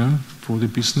there, yeah, for the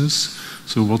business?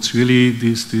 So what's really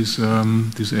this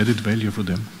added value for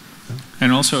them?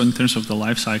 And also in terms of the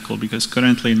life cycle, because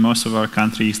currently in most of our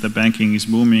countries the banking is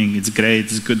booming, it's great,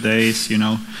 it's good days,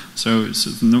 So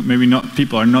maybe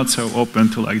people are not so open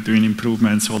to like doing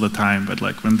improvements all the time, but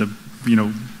like when the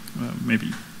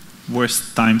maybe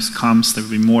worst times comes, they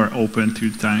will be more open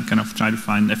to try to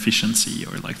find efficiency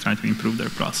or like try to improve their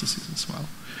processes as well.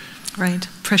 Right,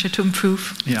 pressure to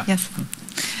improve. Yeah. Yes.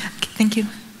 Okay, thank you.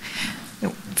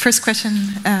 First question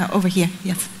over here.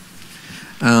 Yes.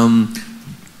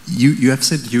 You have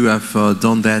said you have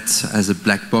done that as a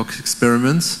black box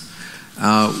experiment.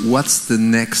 What's the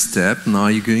next step? Now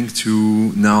are you going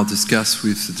to discuss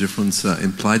with the different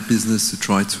implied business to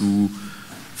try to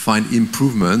find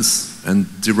improvements and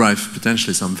derive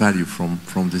potentially some value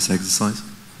from this exercise?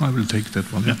 I will take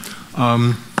that one. Yeah.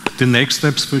 The next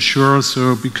steps for sure.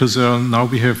 So because now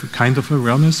we have kind of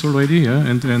awareness already, yeah,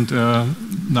 and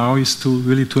now is to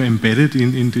really embed it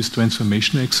in these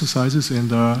transformation exercises.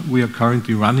 And we are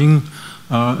currently running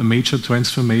a major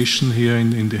transformation here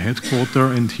in the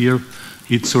headquarters, and here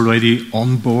it's already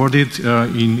onboarded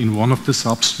in one of the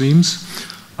substreams.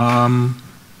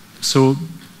 So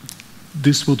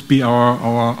this would be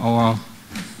our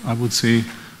I would say,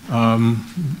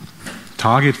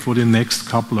 target for the next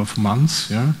couple of months.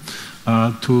 Yeah?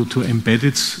 to embed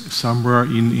it somewhere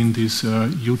in these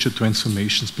huge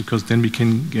transformations, because then we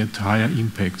can get higher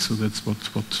impact. So that's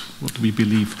what we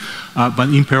believe. But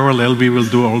in parallel, we will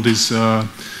do all this,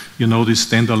 these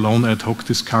standalone ad hoc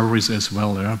discoveries as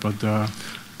well. Yeah? But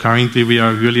currently, we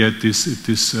are really at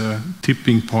this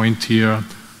tipping point here,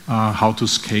 how to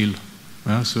scale.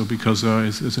 So because,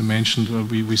 as I mentioned,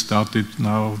 we started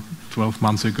now 12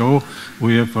 months ago.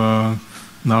 We have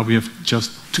now we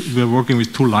are working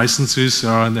with 2 licenses,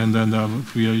 and then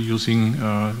we are using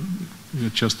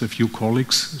just a few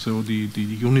colleagues. So the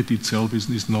unit itself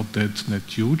is not that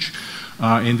huge,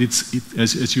 and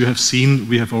as you have seen,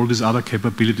 we have all these other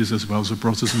capabilities as well. So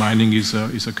process mining is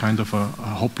a kind of a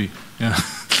hobby. Yeah.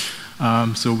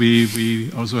 So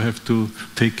we also have to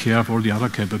take care of all the other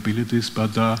capabilities,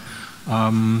 but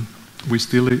we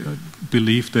still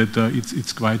believe that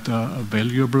it's quite a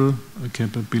valuable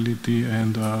capability,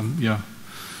 and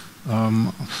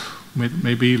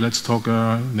maybe let's talk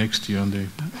next year on the.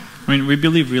 I mean, we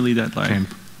believe really that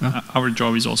camp. Our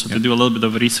job is also to do a little bit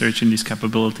of research in these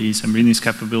capabilities and bring these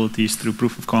capabilities through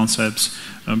proof of concepts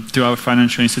to our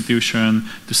financial institution,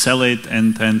 to sell it,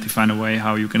 and then to find a way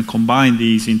how you can combine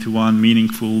these into one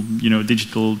meaningful,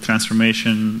 digital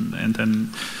transformation, and then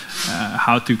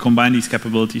how to combine these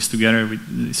capabilities together.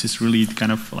 This is really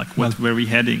kind of like where we're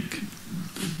heading.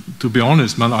 To be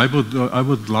honest, man, I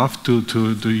would love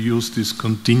to use this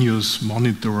continuous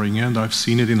monitoring, and I've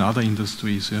seen it in other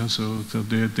industries. Yeah, so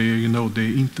they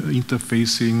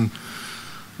interfacing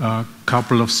a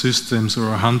couple of systems or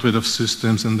 100 of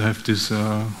systems, and have this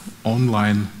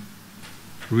online,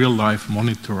 real-life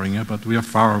monitoring. Yeah? But we are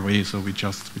far away, so we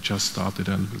just started,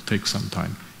 and it will take some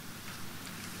time.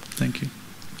 Thank you.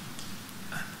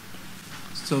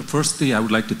 So firstly, I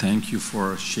would like to thank you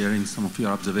for sharing some of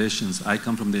your observations. I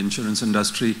come from the insurance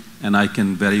industry, and I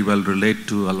can very well relate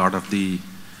to a lot of the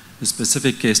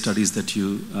specific case studies that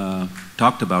you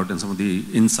talked about and some of the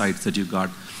insights that you got.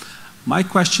 My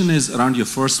question is around your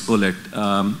first bullet.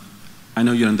 I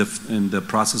know you're in the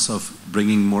process of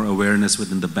bringing more awareness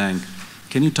within the bank.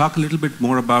 Can you talk a little bit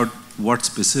more about what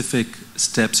specific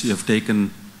steps you have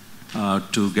taken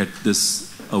to get this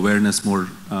awareness more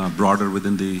broader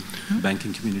within the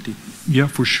banking community? Yeah,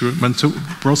 for sure. And so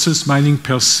process mining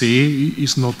per se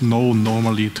is not known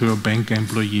normally to a bank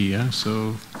employee. Yeah?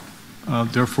 So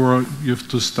therefore, you have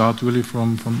to start really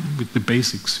with the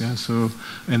basics. Yeah. So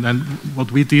and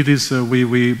what we did is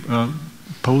we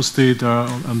posted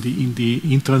in the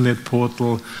internet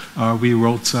portal. We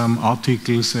wrote some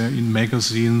articles in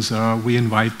magazines. We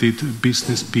invited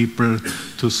business people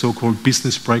to so-called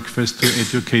business breakfast to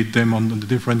educate them on the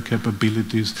different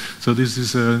capabilities. So this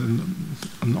is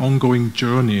an ongoing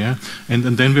journey. Yeah? And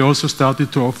then we also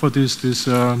started to offer this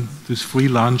free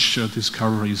lunch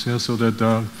discoveries. Yeah? So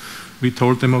that we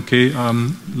told them, okay,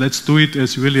 let's do it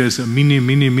as a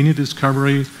mini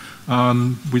discovery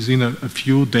within a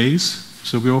few days.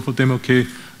 So we offered them, okay,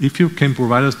 if you can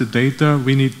provide us the data,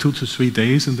 we need 2 to 3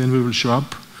 days, and then we will show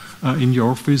up in your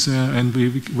office, and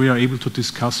we are able to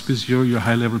discuss with you your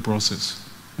high-level process.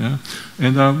 Yeah?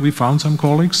 And we found some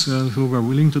colleagues who were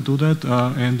willing to do that,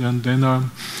 and then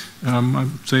I'd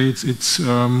say it's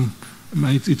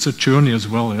a journey as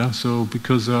well. Yeah? So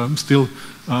because still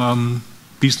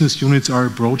business units are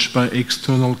approached by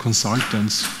external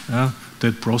consultants. Yeah?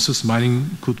 That process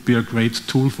mining could be a great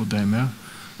tool for them. Yeah?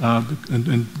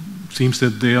 And seems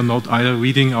that they are not either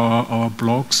reading our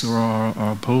blogs or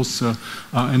our posts,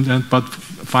 but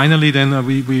finally then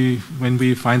when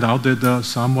we find out that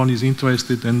someone is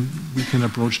interested, then we can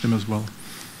approach them as well.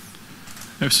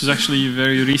 This was actually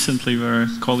very recently where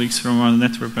colleagues from our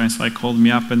network banks called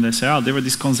me up and they said, oh, there were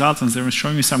these consultants, they were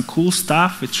showing me some cool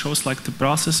stuff. It shows the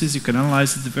processes, you can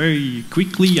analyze it very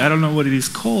quickly. I don't know what it is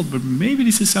called, but maybe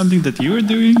this is something that you're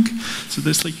doing. So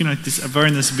there's this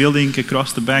awareness building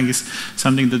across the bank is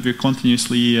something that we're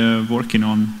continuously working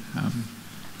on.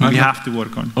 We have to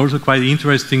work on. Also quite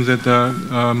interesting that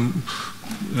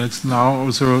that's now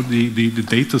also the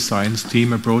data science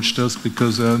team approached us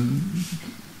because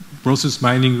process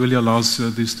mining really allows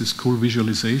this cool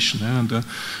visualization, yeah? And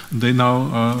they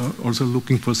now also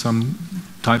looking for some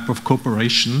type of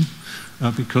cooperation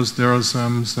because there are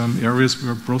some areas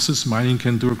where process mining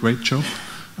can do a great job,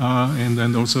 and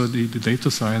then also the data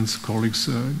science colleagues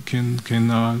can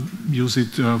use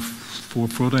it for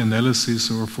further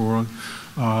analysis or for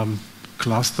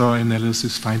cluster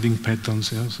analysis, finding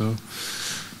patterns. Yeah? So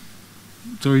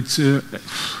it's.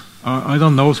 I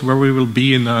don't know where we will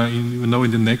be in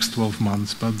the next 12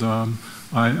 months, but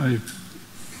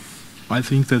I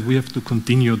think that we have to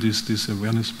continue this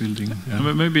awareness building.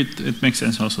 Yeah. Maybe it makes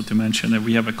sense also to mention that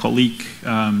we have a colleague,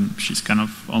 she's kind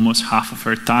of almost half of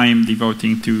her time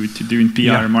devoting to doing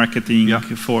PR marketing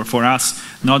for us,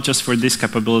 not just for this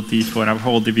capability, for our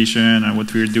whole division and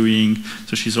what we're doing.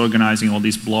 So she's organizing all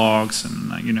these blogs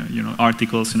and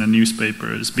articles in the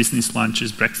newspapers, business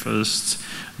lunches, breakfasts,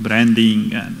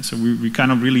 branding. And so we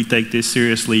kind of really take this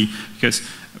seriously, because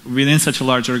within such a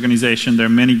large organization, there are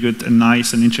many good and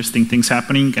nice and interesting things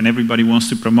happening, and everybody wants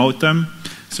to promote them.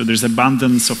 So there's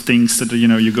abundance of things that,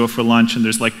 you go for lunch and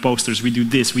there's like posters, we do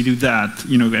this, we do that.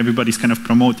 Everybody's kind of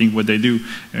promoting what they do,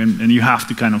 and you have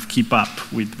to kind of keep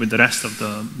up with the rest of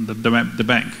the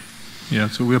bank. Yeah,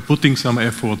 so we are putting some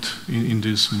effort in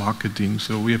this marketing.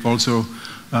 So we have also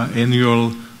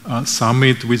annual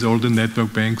summit with all the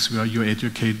network banks where you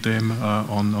educate them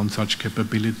on such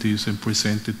capabilities and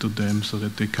present it to them so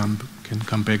that they can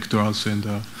come back to us. And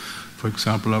for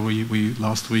example, we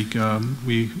last week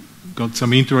we got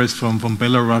some interest from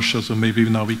Belarus, so maybe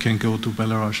now we can go to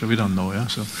Belarus. We don't know, yeah.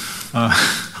 So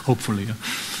hopefully, yeah.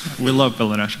 We love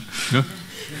Belarus. Yeah.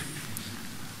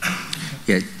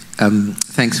 Yeah.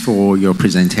 Thanks for your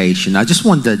presentation. I just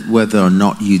wondered whether or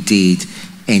not you did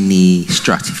any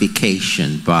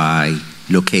stratification by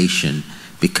location,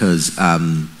 because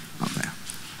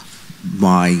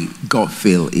my gut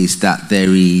feel is that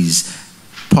there is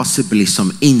possibly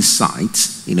some insight,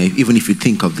 even if you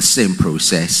think of the same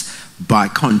process by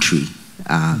country.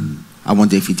 I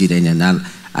wonder if you did any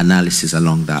analysis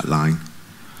along that line.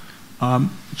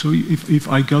 So if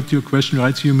I got your question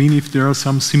right, so you mean if there are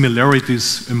some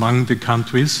similarities among the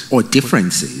countries? Or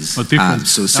differences. Or differences.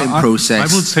 So same process.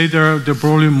 I would say there are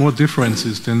probably more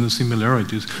differences than the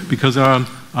similarities, because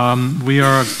we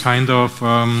are kind of,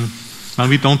 and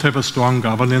we don't have a strong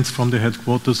governance from the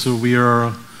headquarters, so we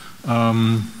are...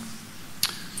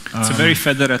 it's a very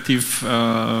federative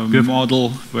model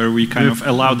where we kind of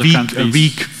allow the countries... A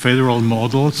weak federal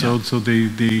model, so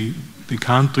the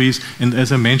countries, and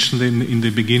as I mentioned in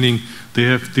the beginning, they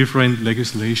have different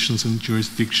legislations and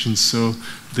jurisdictions, so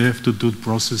they have to do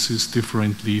processes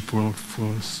differently for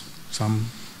some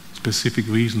specific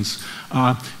reasons.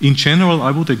 In general,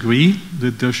 I would agree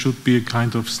that there should be a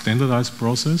kind of standardized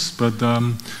process, but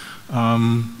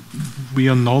we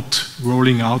are not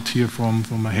rolling out here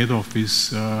from a head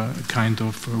office a kind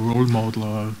of a role model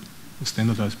or a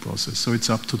standardized process, so it's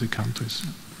up to the countries.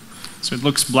 So it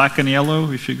looks black and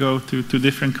yellow if you go to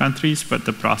different countries, but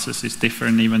the process is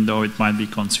different, even though it might be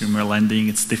consumer lending,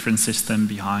 it's different system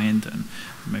behind, and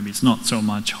maybe it's not so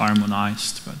much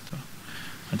harmonized, but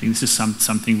I think this is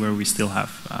something where we still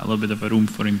have a little bit of a room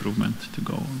for improvement to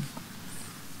go on.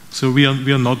 So we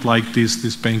are not like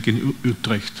this bank in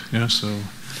Utrecht, yeah, so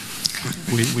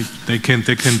they can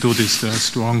do this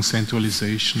strong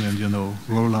centralization and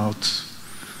roll out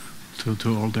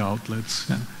to all the outlets.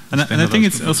 Yeah. And I think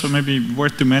it's also maybe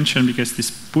worth to mention, because this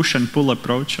push and pull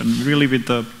approach, and really with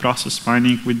the process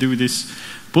mining, we do this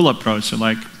pull approach. So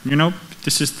like,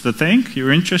 this is the thing,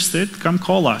 you're interested, come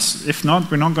call us. If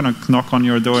not, we're not going to knock on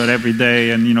your door every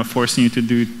day and, forcing you to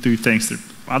do things,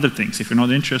 other things. If you're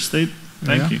not interested,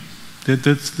 thank you.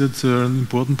 That's an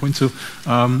important point. So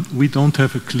we don't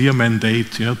have a clear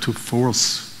mandate to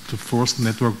force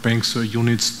network banks or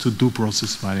units to do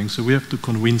process mining. So we have to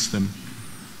convince them.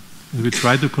 And we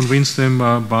try to convince them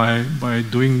by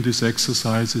doing these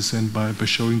exercises and by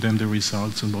showing them the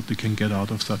results and what they can get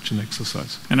out of such an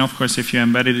exercise. And of course, if you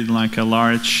embed it in like a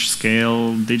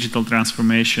large-scale digital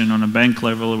transformation on a bank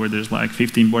level where there's like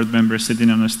 15 board members sitting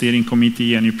on a steering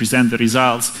committee and you present the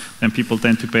results, then people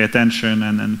tend to pay attention,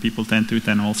 and then people tend to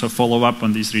then also follow up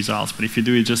on these results. But if you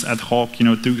do it just ad hoc,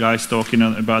 two guys talking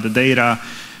about the data,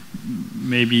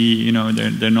 maybe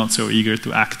they're not so eager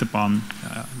to act upon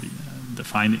the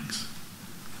findings.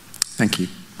 Thank you.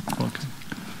 Welcome.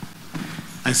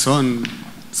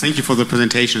 Thank you for the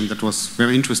presentation. That was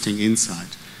very interesting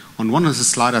insight. On one of the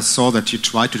slides, I saw that you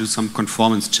tried to do some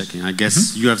conformance checking. I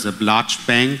guess you have the large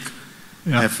bank,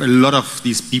 have a lot of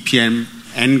these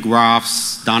BPMN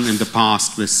graphs done in the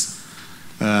past with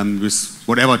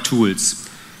whatever tools.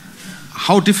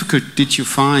 How difficult did you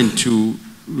find to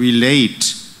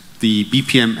relate the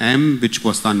BPMN, which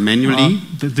was done manually,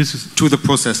 to the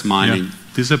process mining? Yeah.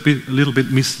 This is a little bit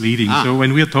misleading. So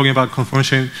when we are talking about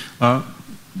conformance,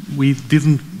 we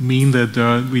didn't mean that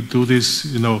we do this,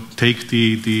 take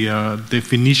the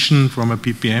definition from a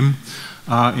BPM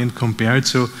and compare it.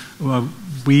 So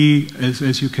we,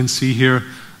 as you can see here,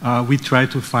 we try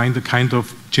to find a kind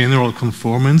of general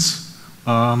conformance.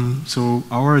 So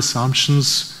our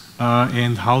assumptions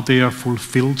and how they are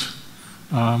fulfilled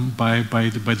by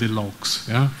the logs.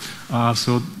 Yeah?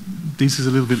 So this is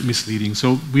a little bit misleading.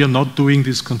 So we are not doing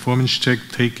this conformance check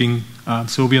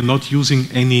so we are not using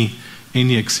any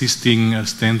existing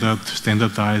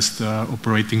standardized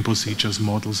operating procedures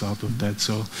models out of that.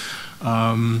 So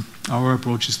our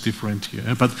approach is different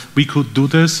here. But we could do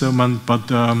this, but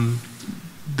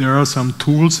there are some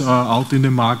tools out in the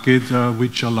market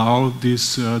which allow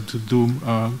this to do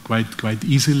quite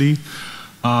easily.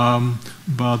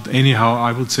 But anyhow,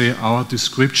 I would say our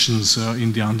descriptions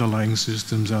in the underlying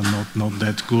systems are not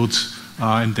that good,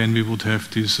 and then we would have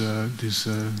this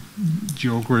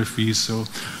geography. So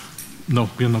no,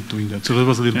 we are not doing that. So that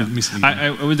was a little bit misleading.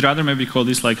 I would rather maybe call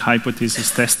this like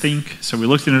hypothesis testing. So we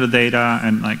looked into the data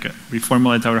and we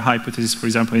formulate our hypothesis. For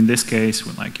example, in this case,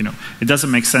 it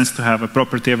doesn't make sense to have a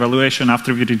property evaluation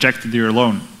after we rejected your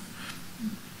loan.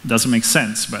 Doesn't make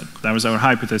sense, but that was our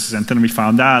hypothesis. And then we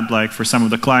found out, for some of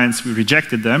the clients, we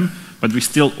rejected them, but we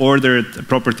still ordered a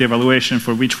property evaluation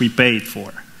for which we paid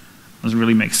for. Doesn't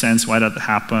really make sense why that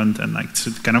happened, and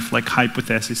so kind of like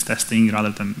hypothesis testing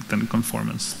rather than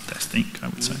conformance testing, I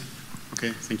would say.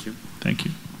 Okay, thank you. Thank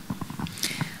you.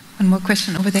 One more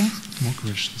question over there. More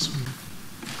questions.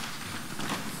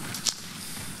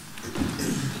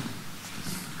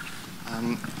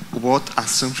 What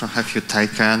assumption have you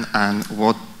taken, and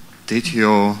what did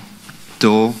you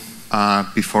do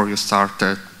before you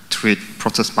started treat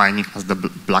process mining as the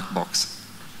black box?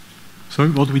 Sorry,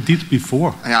 what we did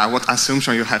before? Yeah, what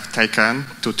assumption you have taken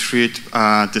to treat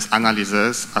this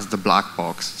analysis as the black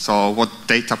box? So what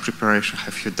data preparation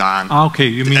have you done okay,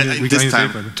 you mean this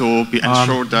time to be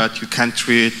ensured that you can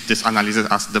treat this analysis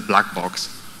as the black box?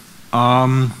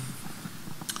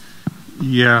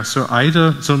 Yeah, so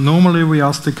normally we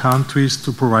ask the countries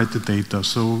to provide the data,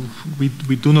 so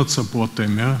we do not support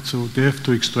them, yeah? So they have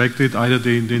to extract it, either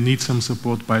they need some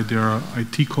support by their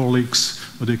IT colleagues,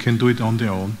 or they can do it on their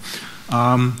own.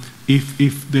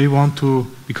 If they want to,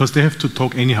 because they have to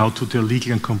talk anyhow to their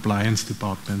legal and compliance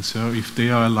department, so if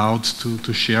they are allowed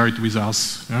to share it with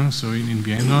us, yeah? So in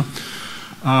Vienna,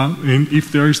 and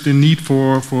if there is the need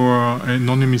for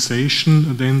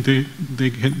anonymization, then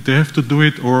they have to do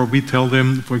it, or we tell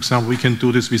them, for example, we can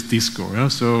do this with Disco. Yeah?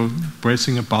 So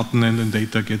pressing a button and then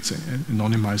data gets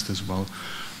anonymized as well.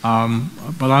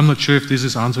 But I'm not sure if this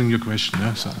is answering your question.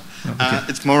 Yeah? So, okay.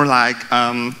 It's more like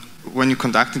when you're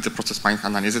conducting the process mining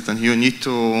analysis, then you need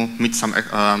to meet some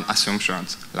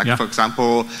assumptions. Like, for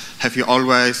example, have you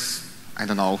always, I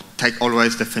don't know, take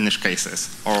always the finished cases,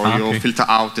 or you filter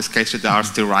out these cases that are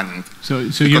still running. So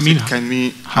you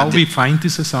mean how we find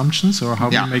these assumptions, or how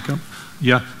we make up?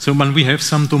 Yeah, so when we have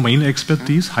some domain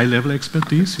expertise, high-level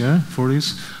expertise, for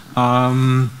this,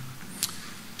 and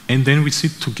then we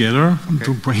sit together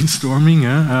to brainstorming,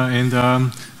 and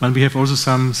when we have also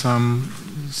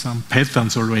some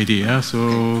patterns already,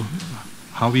 so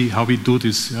how we do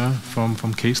this,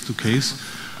 from case to case.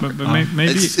 But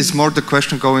maybe it's more the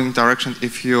question going in direction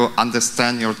if you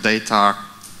understand your data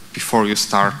before you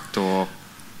start to,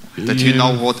 that you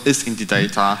know what is in the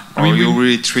data, or you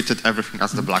really treated everything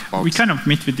as the black box. We kind of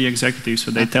meet with the executives,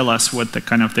 so they tell us what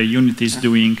the unit is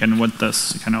doing and what the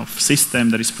kind of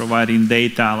system that is providing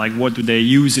data, like what do they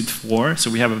use it for. So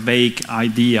we have a vague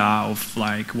idea of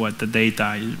what the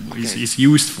data is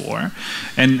used for,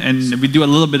 and we do a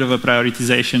little bit of a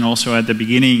prioritization also at the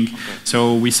beginning.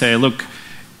 So we say, look,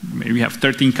 maybe we have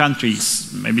 13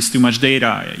 countries, maybe it's too much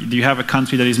data. Do you have a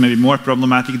country that is maybe more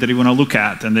problematic that you want to look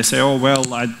at? And they say, oh,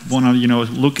 well, I want to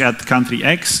look at country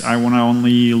X. I want to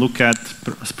only look at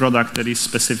a product that is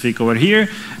specific over here.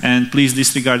 And please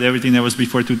disregard everything that was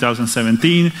before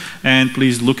 2017. And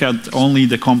please look at only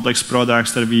the complex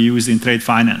products that we use in trade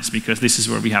finance, because this is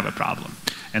where we have a problem.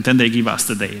 And then they give us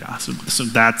the data. So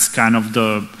that's kind of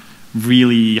the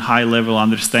really high-level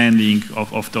understanding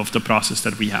of the process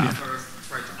that we have.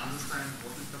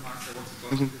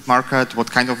 Market, what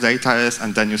kind of data is,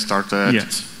 and then you start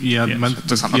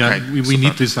we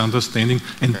need this understanding,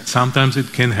 and sometimes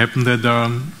it can happen that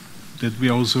that we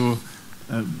also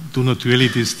do not really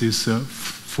this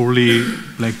fully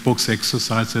black box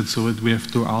exercise, so that we have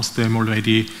to ask them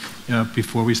already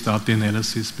before we start the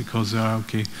analysis, because we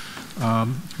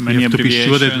have to be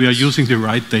sure that we are using the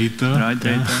right data,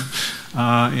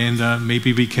 and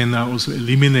maybe we can also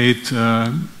eliminate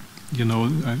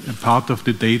a part of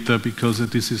the data because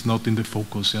this is not in the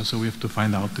focus. So we have to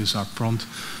find out this upfront,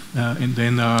 and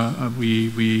then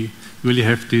we really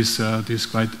have these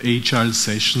quite agile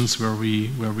sessions where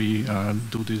we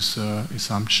do this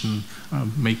assumption,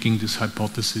 making this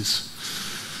hypothesis.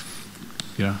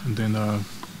 And then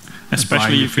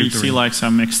Especially if we see like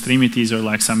some extremities or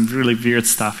like some really weird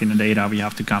stuff in the data, we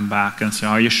have to come back and say,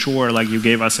 are you sure like you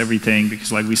gave us everything?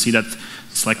 Because like we see that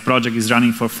it's like project is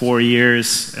running for 4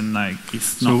 years and like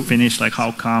it's not finished, like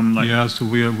how come? Like yeah, so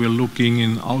we're looking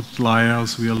in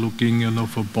outliers, we are looking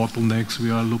for bottlenecks, we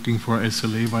are looking for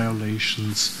SLA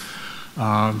violations.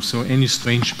 So any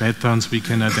strange patterns we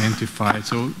can identify.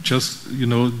 So just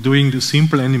doing the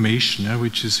simple animation,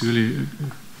 which is really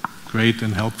great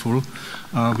and helpful,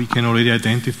 we can already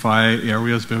identify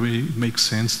areas where it makes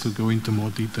sense to go into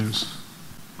more details.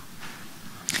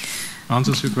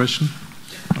 Answers your question?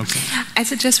 Okay. I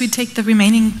suggest we take the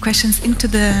remaining questions into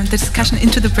the discussion,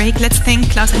 into the break. Let's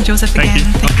thank Claus and Jozef again.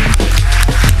 Thank you.